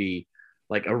lineup could be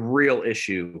like a real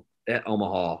issue at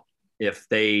Omaha if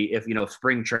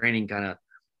spring training kind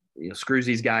of screws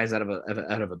these guys out of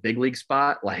a big league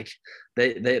spot. Like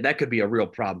that could be a real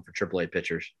problem for AAA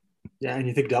pitchers. Yeah, and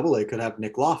you think AA could have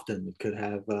Nick Lofton, it could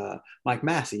have Mike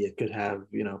Massey, it could have,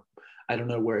 I don't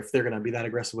know if they're going to be that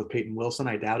aggressive with Peyton Wilson.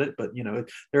 I doubt it, but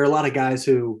there are a lot of guys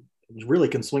who really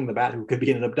can swing the bat who could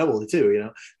be in an AA too.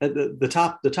 The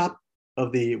top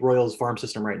of the Royals farm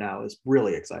system right now is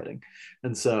really exciting,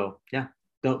 and so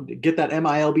don't get that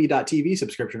MILB.TV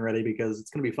subscription ready, because it's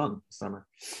going to be fun this summer.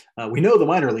 We know the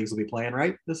minor leagues will be playing,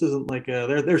 right? This isn't like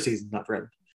their season's not threatened.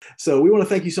 So we want to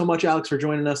thank you so much, Alex, for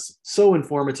joining us. So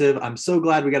informative. I'm so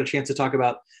glad we got a chance to talk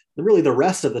about the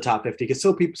rest of the top 50, because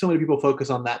so many people focus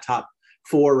on that top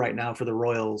 4 right now for the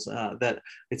Royals, that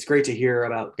it's great to hear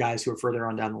about guys who are further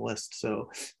on down the list.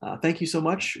 So thank you so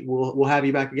much. We'll have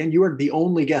you back again. You are the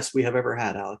only guest we have ever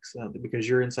had, Alex, because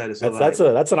your insight is so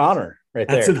valuable. That's an honor right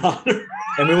there. That's an honor.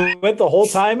 And we went the whole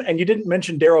time, and you didn't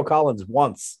mention Darryl Collins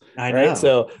once. I know. Right?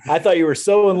 So I thought you were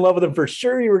so in love with him for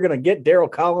sure. You were going to get Darryl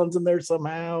Collins in there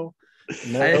somehow.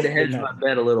 No, I had to hedge my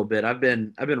bet a little bit. I've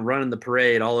been running the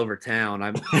parade all over town.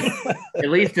 I'm at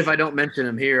least if I don't mention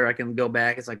him here, I can go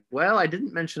back. It's like, well, I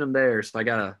didn't mention him there, so I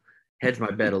gotta hedge my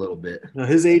bet a little bit. No,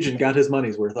 his agent got his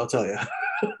money's worth, I'll tell you.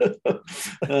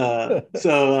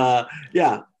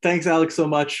 Thanks, Alex, so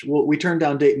much. We turned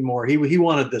down Dayton Moore. He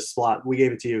wanted this slot. We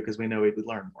gave it to you because we know he would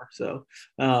learn more. So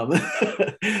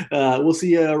we'll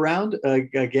see you around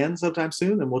again sometime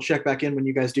soon, and we'll check back in when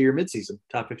you guys do your midseason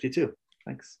top 52.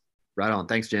 Thanks. Right on.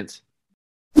 Thanks, gents.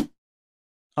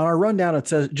 On our rundown, it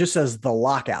says the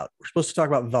lockout. We're supposed to talk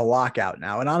about the lockout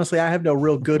now. And honestly, I have no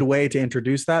real good way to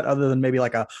introduce that other than maybe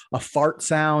like a fart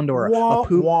sound or a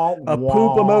poop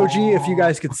emoji. If you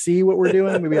guys could see what we're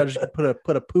doing, maybe I'll just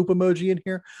put a poop emoji in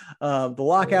here. The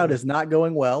lockout is not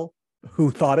going well.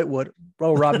 Who thought it would?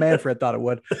 Oh, Rob Manfred thought it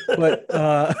would. But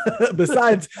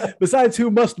besides who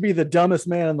must be the dumbest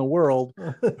man in the world,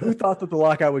 who thought that the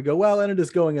lockout would go well? And it is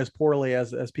going as poorly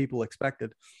as people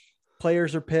expected.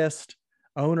 Players are pissed.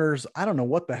 Owners, I don't know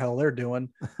what the hell they're doing,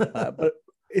 but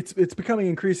it's becoming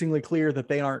increasingly clear that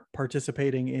they aren't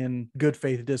participating in good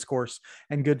faith discourse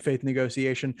and good faith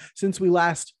negotiation. Since we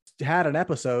last had an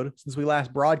episode, since we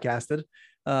last broadcasted,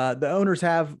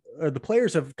 the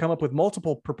players have come up with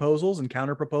multiple proposals and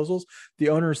counter proposals. The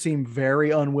owners seem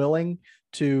very unwilling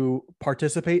to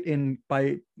participate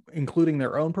by including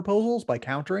their own proposals, by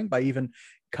countering, by even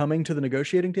coming to the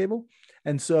negotiating table.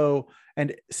 And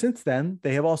since then,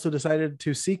 they have also decided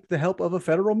to seek the help of a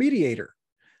federal mediator,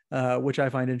 which I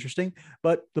find interesting.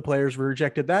 But the players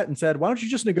rejected that and said, why don't you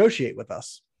just negotiate with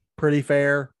us? Pretty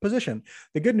fair position.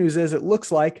 The good news is it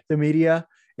looks like the media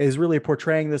is really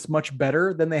portraying this much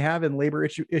better than they have in labor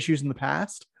issues in the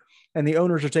past. And the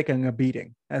owners are taking a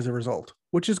beating as a result,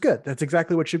 which is good. That's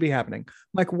exactly what should be happening.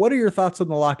 Mike, what are your thoughts on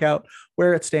the lockout,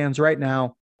 where it stands right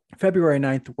now? February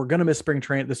 9th, we're going to miss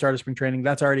the start of spring training.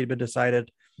 That's already been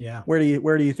decided. Yeah. Where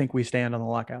do you think we stand on the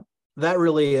lockout? That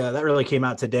really came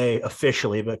out today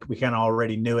officially, but we kind of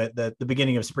already knew it, that the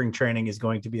beginning of spring training is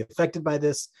going to be affected by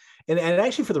this. And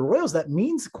actually for the Royals, that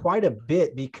means quite a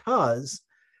bit because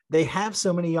they have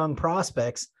so many young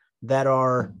prospects that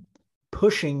are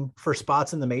pushing for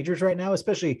spots in the majors right now,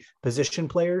 especially position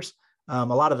players. A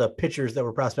lot of the pitchers that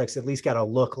were prospects at least got a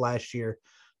look last year,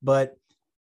 but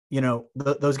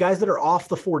those guys that are off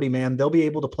the 40 man, they'll be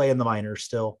able to play in the minors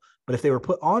still. But if they were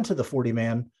put onto the 40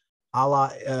 man, a la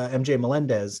MJ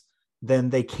Melendez, then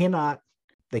they can't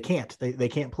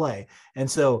play. And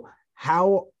so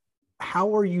how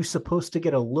are you supposed to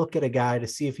get a look at a guy to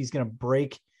see if he's going to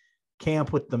break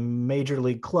camp with the major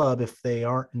league club if they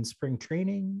aren't in spring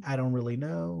training? I don't really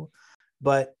know,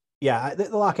 but yeah,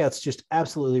 the lockout's just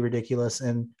absolutely ridiculous.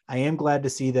 And I am glad to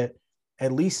see that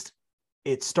at least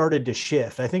it started to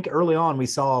shift. I think early on we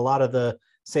saw a lot of the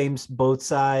same both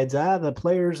sides. The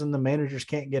players and the managers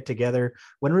can't get together,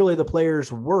 when really the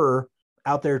players were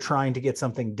out there trying to get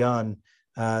something done.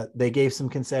 They gave some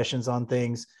concessions on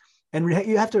things. And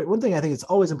you have to, one thing I think it's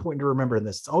always important to remember in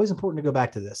this, it's always important to go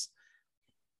back to this.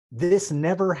 This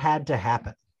never had to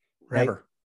happen, right? Never.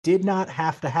 Did not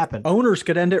have to happen. Owners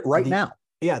could end it right now.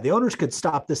 Yeah. The owners could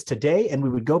stop this today and we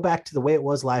would go back to the way it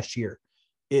was last year.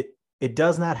 It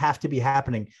does not have to be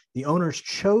happening. The owners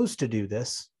chose to do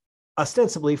this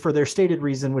ostensibly for their stated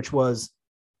reason, which was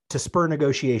to spur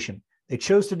negotiation. They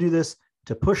chose to do this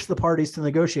to push the parties to the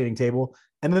negotiating table.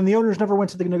 And then the owners never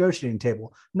went to the negotiating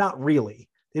table. Not really.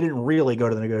 They didn't really go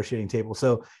to the negotiating table.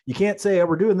 So you can't say,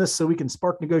 we're doing this so we can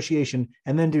spark negotiation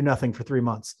and then do nothing for 3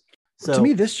 months. So to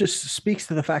me, this just speaks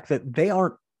to the fact that they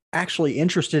aren't actually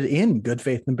interested in good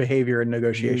faith and behavior and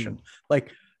negotiation.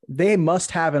 Like, they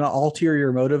must have an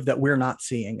ulterior motive that we're not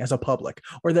seeing as a public,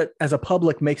 or that as a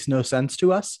public makes no sense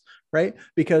to us, right?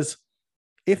 Because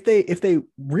if they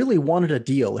really wanted a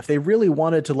deal, if they really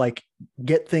wanted to like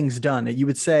get things done, you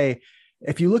would say,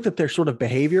 if you looked at their sort of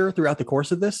behavior throughout the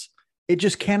course of this, it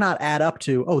just cannot add up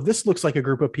to, oh, this looks like a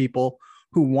group of people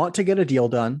who want to get a deal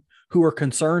done, who are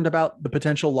concerned about the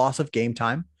potential loss of game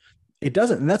time. It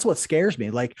doesn't. And that's what scares me.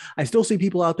 Like, I still see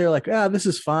people out there like, this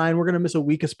is fine. We're going to miss a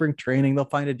week of spring training. They'll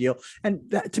find a deal. And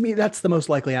that, to me, that's the most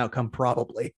likely outcome,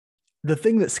 probably. The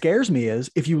thing that scares me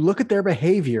is if you look at their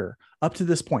behavior up to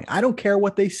this point, I don't care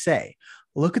what they say.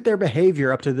 Look at their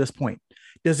behavior up to this point.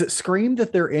 Does it scream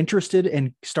that they're interested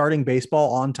in starting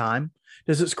baseball on time?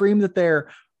 Does it scream that they're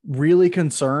really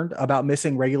concerned about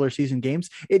missing regular season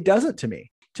games? It doesn't to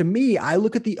me. To me, I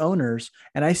look at the owners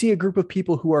and I see a group of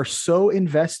people who are so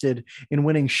invested in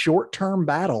winning short-term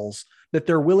battles that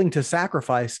they're willing to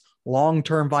sacrifice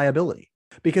long-term viability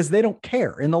because they don't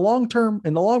care. In the long term,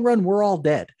 in the long run, we're all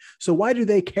dead. So why do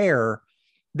they care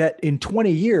that in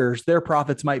 20 years, their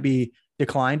profits might be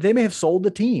declined? They may have sold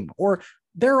the team, or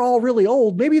they're all really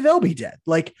old. Maybe they'll be dead.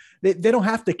 Like, they don't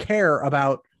have to care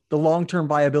about the long-term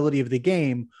viability of the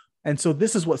game. And so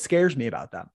this is what scares me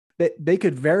about them. That they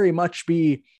could very much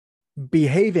be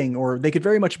behaving, or they could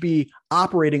very much be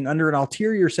operating under an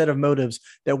ulterior set of motives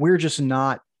that we're just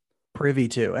not privy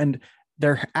to. And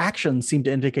their actions seem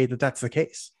to indicate that that's the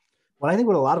case. Well, I think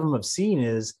what a lot of them have seen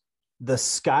is the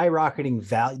skyrocketing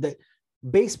value that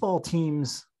baseball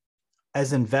teams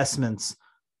as investments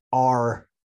are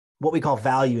what we call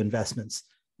value investments.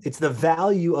 It's the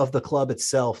value of the club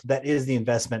itself that is the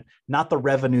investment, not the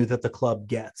revenue that the club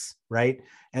gets, right?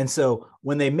 And so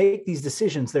when they make these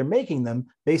decisions, they're making them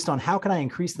based on how can I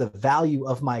increase the value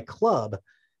of my club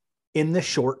in the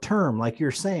short term, like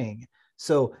you're saying.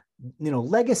 So,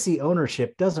 legacy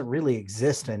ownership doesn't really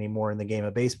exist anymore in the game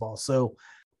of baseball. So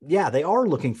yeah, they are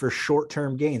looking for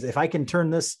short-term gains. If I can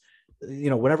turn this,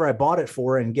 whatever I bought it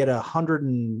for and get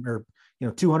 200,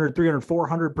 300,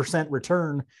 400%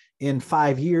 return in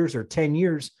 5 years or 10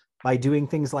 years by doing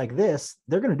things like this,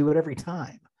 they're going to do it every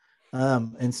time.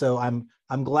 And so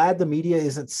I'm glad the media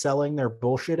isn't selling their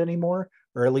bullshit anymore,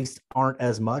 or at least aren't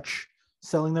as much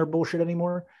selling their bullshit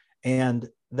anymore. And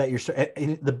that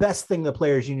the best thing the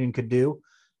players union could do,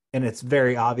 and it's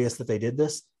very obvious that they did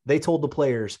this, they told the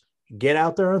players, get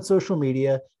out there on social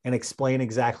media and explain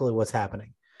exactly what's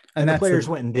happening. And the players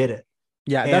went and did it.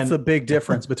 Yeah, that's the big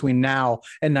difference between now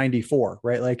and 94,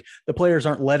 right? Like, the players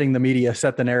aren't letting the media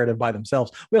set the narrative by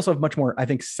themselves. We also have much more, I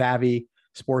think, savvy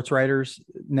sports writers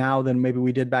now than maybe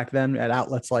we did back then at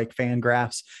outlets like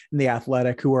Fangraphs and The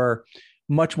Athletic, who are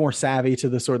much more savvy to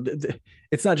the sort of,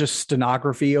 it's not just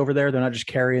stenography over there. They're not just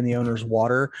carrying the owner's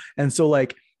water. And so,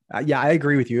 like, yeah, I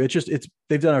agree with you.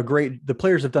 The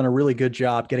players have done a really good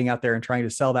job getting out there and trying to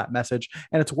sell that message.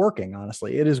 And it's working.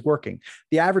 Honestly, it is working.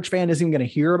 The average fan isn't even going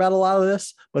to hear about a lot of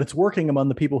this, but it's working among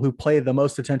the people who pay the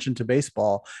most attention to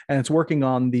baseball. And it's working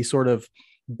on the sort of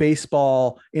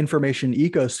baseball information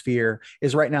ecosphere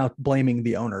is right now blaming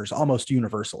the owners almost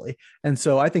universally. And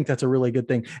so I think that's a really good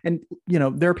thing. And,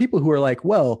 there are people who are like,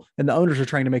 well, and the owners are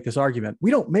trying to make this argument,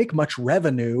 we don't make much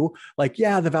revenue. Like,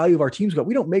 yeah, the value of our teams, but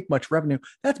we don't make much revenue.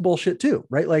 That's bullshit too,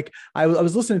 right? Like I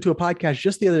was listening to a podcast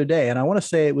just the other day, and I want to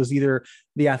say it was either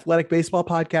the Athletic Baseball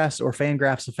Podcast or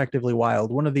Fangraphs Effectively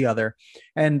Wild, one or the other.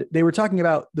 And they were talking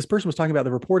about, this person was talking about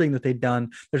the reporting that they'd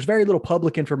done. There's very little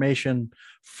public information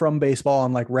from baseball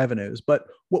on like revenues, but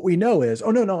what we know is,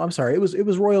 I'm sorry. It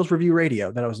was Royals Review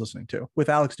Radio that I was listening to with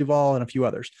Alex Duval and a few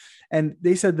others. And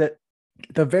they said that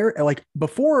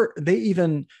before they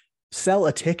even sell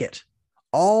a ticket,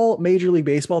 all Major League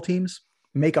Baseball teams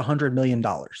make $100 million.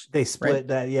 They split right?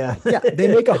 that. Yeah. Yeah. They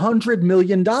make $100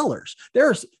 million.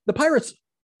 There's the Pirates.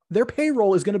 Their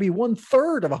payroll is going to be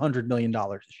 1/3 of $100 million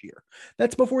this year.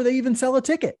 That's before they even sell a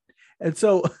ticket. And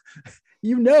so,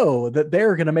 that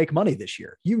they're going to make money this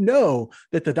year.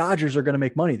 That the Dodgers are going to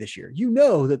make money this year.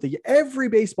 That every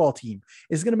baseball team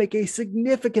is going to make a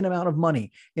significant amount of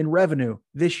money in revenue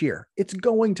this year. It's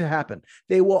going to happen.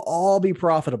 They will all be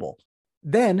profitable.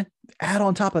 Then add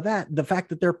on top of that, the fact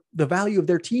that the value of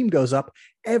their team goes up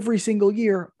every single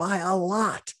year by a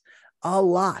lot.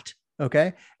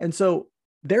 Okay. And so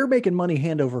they're making money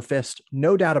hand over fist.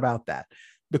 No doubt about that.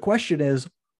 The question is,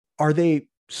 are they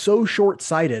so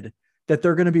short-sighted that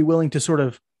they're going to be willing to sort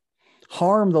of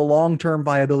harm the long-term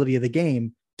viability of the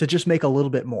game to just make a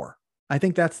little bit more? I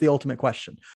think that's the ultimate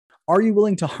question. Are you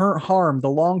willing to harm the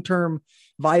long-term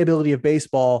viability of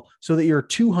baseball so that your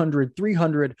 $200,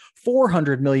 $300,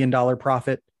 $400 million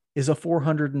profit is a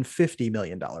 $450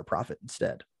 million profit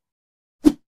instead?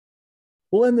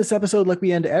 We'll end this episode like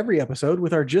we end every episode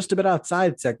with our Just a Bit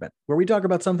Outside segment, where we talk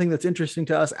about something that's interesting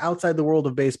to us outside the world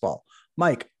of baseball.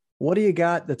 Mike, what do you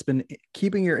got that's been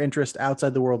keeping your interest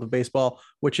outside the world of baseball,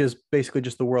 which is basically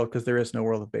just the world because there is no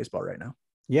world of baseball right now?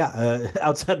 Yeah,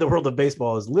 outside the world of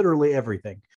baseball is literally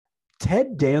everything.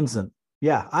 Ted Danson.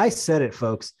 Yeah, I said it,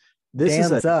 folks. This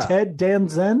is a Ted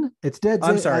Danson. It's Ted.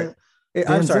 I'm sorry.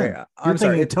 I'm sorry. I'm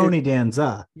thinking Tony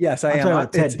Danza. Yes, I am. Talking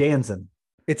about Ted Danson.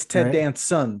 It's Ted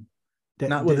Danson.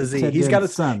 Not with a Z. Ted He's got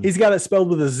it spelled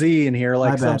with a Z in here,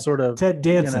 like some sort of Ted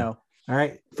Danson. All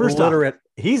right. First off,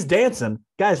 he's dancing.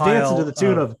 Guys dancing to the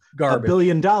tune of $1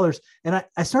 billion. And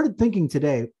I started thinking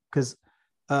today, because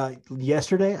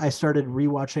yesterday I started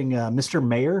rewatching Mr.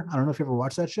 Mayor. I don't know if you ever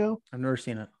watched that show. I've never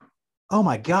seen it. Oh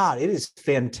my God. It is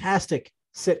fantastic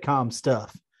sitcom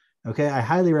stuff. Okay. I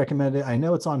highly recommend it. I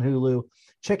know it's on Hulu.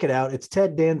 Check it out. It's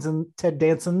Ted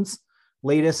Danson's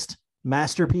latest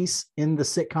masterpiece in the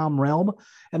sitcom realm.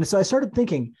 And so I started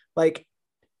thinking, like,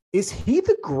 is he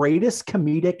the greatest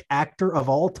comedic actor of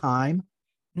all time?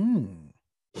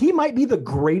 He might be the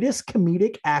greatest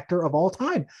comedic actor of all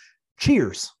time.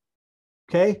 Cheers.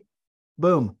 Okay.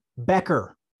 Boom.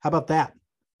 Becker. How about that?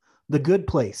 The Good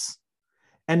Place.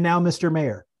 And now Mr.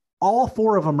 Mayor. All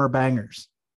four of them are bangers.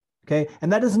 Okay.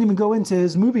 And that doesn't even go into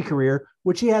his movie career,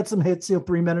 which he had some hits,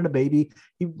 3 Men and a Baby.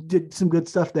 He did some good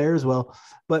stuff there as well.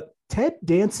 But Ted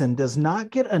Danson does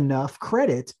not get enough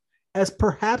credit as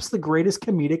perhaps the greatest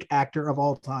comedic actor of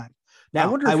all time.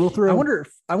 Now, I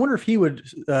wonder if he would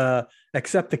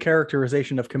accept the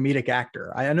characterization of comedic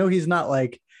actor. I know he's not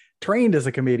like trained as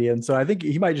a comedian, so I think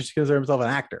he might just consider himself an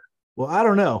actor. Well, I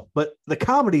don't know, but the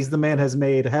comedies the man has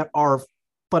made are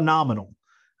phenomenal.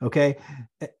 Okay.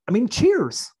 I mean,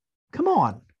 Cheers. Come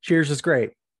on. Cheers is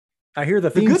great. I hear the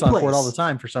theme song for it all the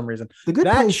time for some reason. The Good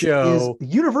Place show is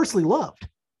universally loved.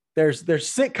 There's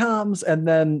sitcoms, and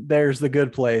then there's The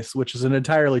Good Place, which is an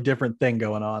entirely different thing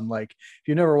going on. Like, if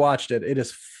you never watched it, it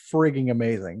is frigging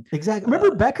amazing. Exactly.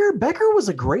 Remember Becker? Becker was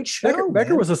a great show.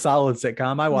 Becker was a solid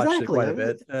sitcom. I watched it quite a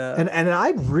bit. And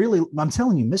I'm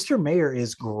telling you, Mr. Mayor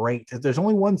is great. There's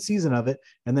only one season of it,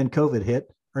 and then COVID hit.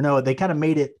 Or no, they kind of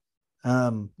made it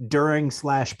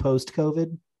during/post COVID.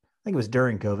 I think it was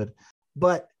during COVID,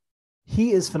 but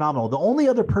he is phenomenal. The only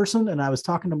other person, and I was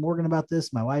talking to Morgan about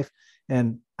this, my wife,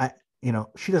 and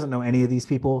she doesn't know any of these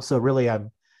people. So really,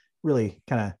 I'm really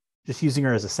kind of just using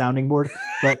her as a sounding board,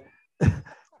 but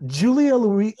Julia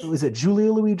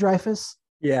Louis-Dreyfus?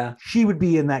 Yeah. She would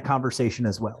be in that conversation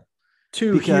as well.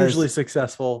 Hugely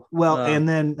successful. Well, and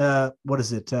then what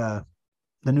is it? The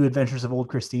New Adventures of Old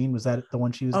Christine. Was that the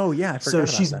one she was? Oh yeah. So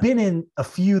she's been in a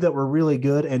few that were really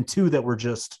good and two that were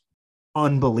just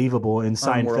unbelievable in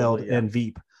Seinfeld and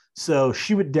Veep. So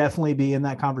she would definitely be in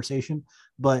that conversation.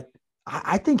 But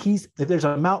I think if there's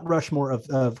a Mount Rushmore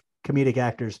of comedic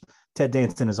actors, Ted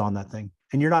Danson is on that thing.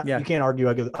 And you can't argue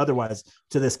otherwise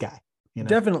to this guy.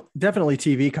 Definitely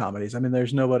TV comedies. I mean,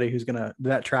 there's nobody who's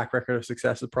that track record of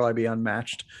success would probably be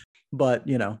unmatched. but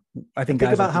I think think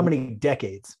guys about how many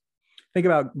decades. Think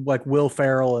about like Will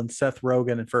Ferrell and Seth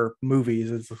Rogen, and for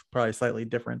movies it's probably slightly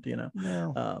different,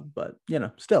 but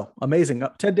still amazing.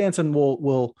 Ted Danson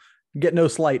will get no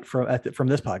slight from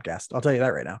this podcast. I'll tell you that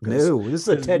right now. No, this is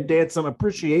a Ted Danson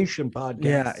appreciation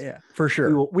podcast. Yeah, for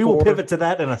sure. We will pivot to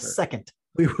that in a second.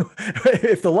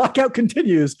 If the lockout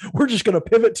continues, we're just going to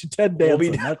pivot to Ted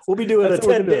Danson. We'll be doing a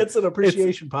Ted Danson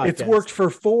appreciation podcast. It's worked for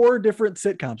 4 different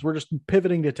sitcoms. We're just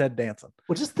pivoting to Ted Danson.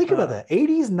 Well, just think about that: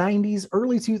 80s, 90s,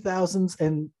 early 2000s,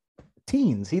 and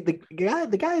teens. The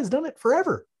guy has done it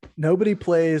forever. Nobody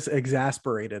plays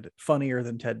exasperated funnier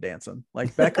than Ted Danson.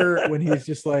 Like Becker, when he's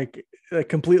just like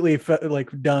completely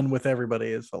done with everybody,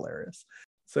 is hilarious.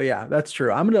 So yeah, that's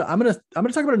true. I'm gonna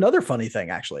talk about another funny thing,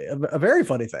 actually, a very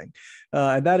funny thing,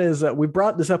 and that is we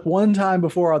brought this up one time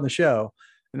before on the show,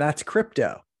 and that's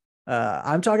crypto.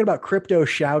 I'm talking about crypto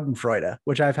Schadenfreude,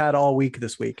 which I've had all week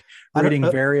this week, reading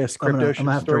various crypto I'm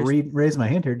gonna have to raise my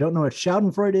hand here. Don't know what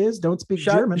Schadenfreude is. Don't speak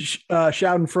German.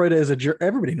 Schadenfreude is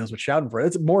everybody knows what Schadenfreude.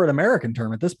 It's more an American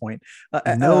term at this point.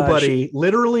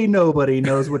 Literally nobody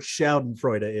knows what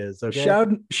Schadenfreude is. Okay.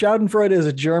 Schadenfreude is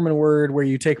a German word where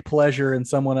you take pleasure in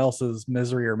someone else's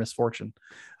misery or misfortune.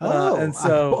 And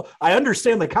so I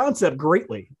understand the concept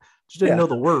greatly. Just didn't know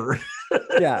the word.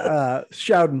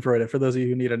 Schadenfreude, for those of you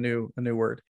who need a new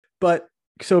word. But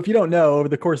so if you don't know, over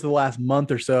the course of the last month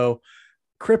or so,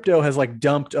 crypto has like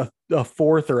dumped a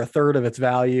fourth or a third of its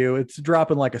value. It's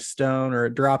dropping like a stone, or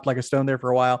it dropped like a stone there for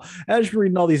a while. And I've just been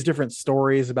reading all these different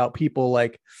stories about people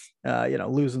like,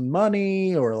 losing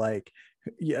money, or like,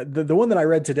 the one that I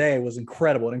read today was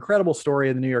incredible. An incredible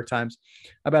story in the New York Times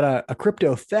about a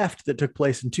crypto theft that took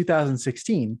place in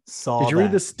 2016. Did you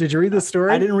read this? Did you read this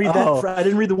story? I didn't read that. I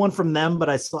didn't read the one from them, but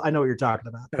I know what you're talking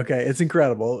about. Okay. It's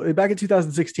incredible. Back in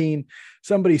 2016,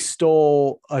 somebody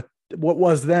stole what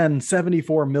was then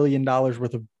 $74 million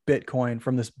worth of Bitcoin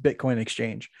from this Bitcoin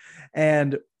exchange.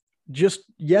 And just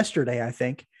yesterday, I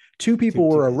think 2 people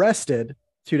were arrested.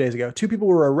 2 days ago, 2 people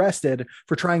were arrested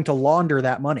for trying to launder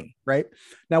that money. Right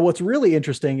now, what's really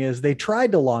interesting is they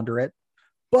tried to launder it,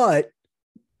 but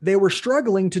they were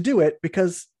struggling to do it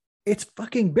because it's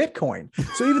fucking Bitcoin.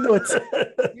 So even though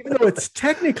it's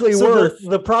technically worth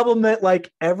the problem that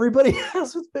like everybody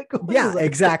has with Bitcoin. Yeah,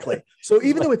 exactly. So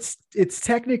even though it's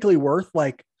technically worth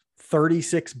like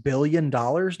 $36 billion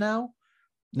now.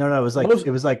 No, it was like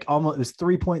almost, it was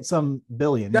 3 point some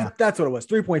billion. That's what it was.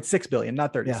 3.6 billion,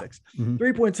 not 36. Yeah. Mm-hmm.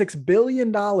 $3.6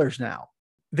 billion now.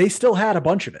 They still had a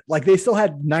bunch of it. Like they still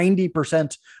had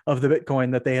 90% of the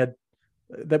Bitcoin that they had.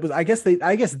 That was, I guess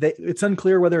it's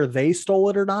unclear whether they stole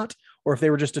it or not, or if they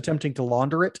were just attempting to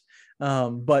launder it.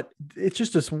 But it's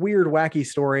just this weird, wacky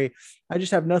story. I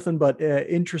just have nothing but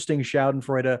interesting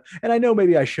Schadenfreude. And I know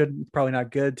maybe I shouldn't, probably not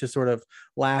good to sort of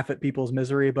laugh at people's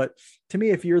misery. But to me,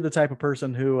 if you're the type of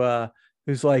person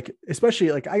who's like,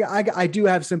 especially like, I do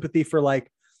have sympathy for like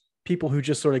people who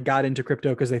just sort of got into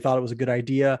crypto because they thought it was a good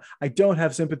idea. I don't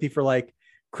have sympathy for like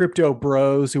crypto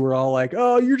bros who were all like,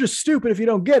 oh, you're just stupid if you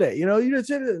don't get it.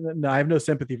 No, I have no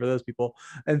sympathy for those people.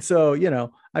 And so,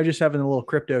 I'm just having a little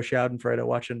crypto Schadenfreude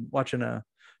watching a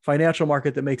financial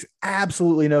market that makes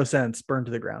absolutely no sense burn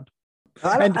to the ground.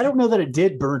 I don't know that it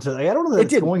did burn to. I don't know that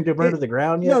it's going to burn to the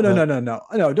ground yet. No.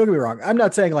 Don't get me wrong. I'm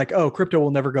not saying like, oh, crypto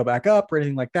will never go back up or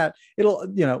anything like that. It'll,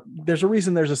 there's a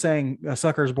reason there's a saying, a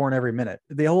sucker is born every minute.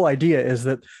 The whole idea is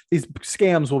that these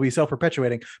scams will be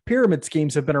self-perpetuating. Pyramid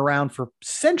schemes have been around for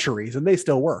centuries and they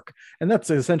still work. And that's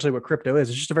essentially what crypto is.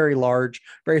 It's just a very large,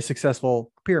 very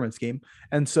successful pyramid scheme.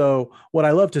 And so what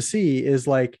I love to see is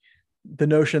like the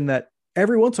notion that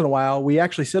every once in a while, we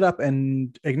actually sit up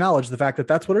and acknowledge the fact that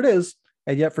that's what it is.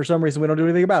 And yet for some reason, we don't do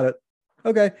anything about it.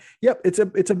 Okay. Yep.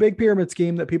 It's a big pyramid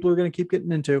scheme that people are going to keep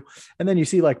getting into. And then you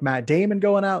see like Matt Damon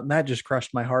going out, and that just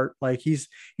crushed my heart. Like he's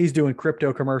doing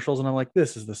crypto commercials. And I'm like,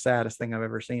 this is the saddest thing I've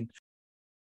ever seen.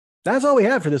 That's all we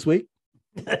have for this week.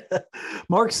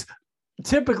 Mark's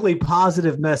typically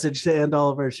positive message to end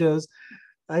all of our shows.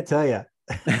 I tell you,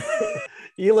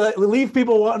 you leave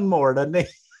people wanting more, doesn't he?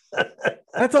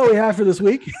 That's all we have for this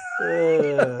week.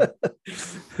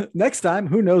 Next time,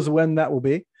 who knows when that will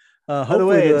be. By the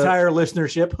way, entire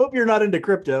listenership, hope you're not into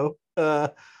crypto.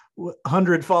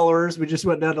 100 followers. We just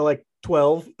went down to like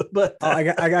 12. But I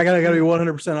gotta be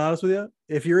 100% honest with you.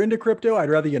 If you're into crypto, I'd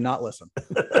rather you not listen.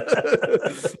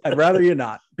 I'd rather you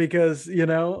not, because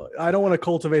I don't want to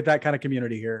cultivate that kind of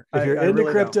community here. If you're into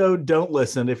really crypto, don't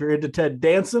listen. If you're into Ted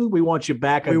Danson, we want you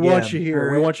back again. We want you here.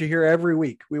 Right? We want you here every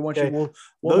week. We want you.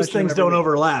 We'll those things don't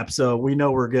overlap, so we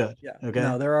know we're good. Yeah. Okay.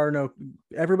 No, there are no.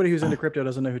 Everybody who's into crypto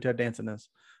doesn't know who Ted Danson is.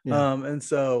 Yeah. And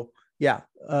so Yeah.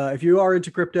 If you are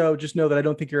into crypto, just know that I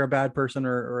don't think you're a bad person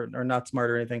or not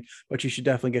smart or anything, but you should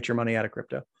definitely get your money out of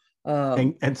crypto.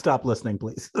 And stop listening,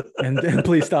 please. and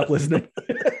please stop listening.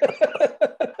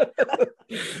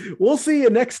 We'll see you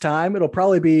next time. It'll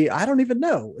probably be, I don't even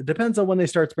know. It depends on when they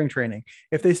start spring training.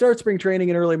 If they start spring training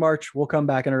in early March, we'll come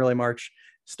back in early March,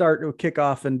 kick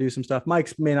off and do some stuff.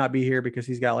 Mike's may not be here because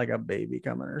he's got like a baby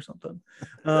coming or something.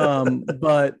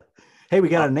 But hey, we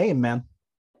got a name, man.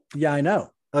 Yeah, I know.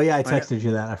 Oh yeah, I texted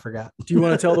you that. I forgot. Do you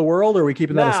want to tell the world, or are we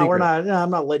keeping that a secret? We're not. No, I'm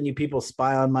not letting you people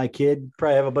spy on my kid.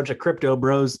 Probably have a bunch of crypto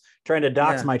bros trying to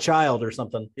dox my child or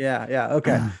something. Yeah.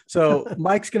 Okay. So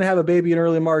Mike's gonna have a baby in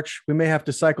early March. We may have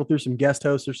to cycle through some guest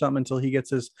hosts or something until he gets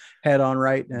his head on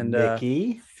right and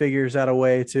figures out a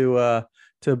way to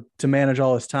manage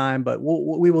all his time. But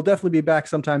we will definitely be back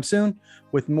sometime soon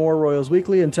with more Royals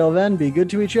Weekly. Until then, be good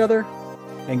to each other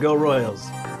and go Royals.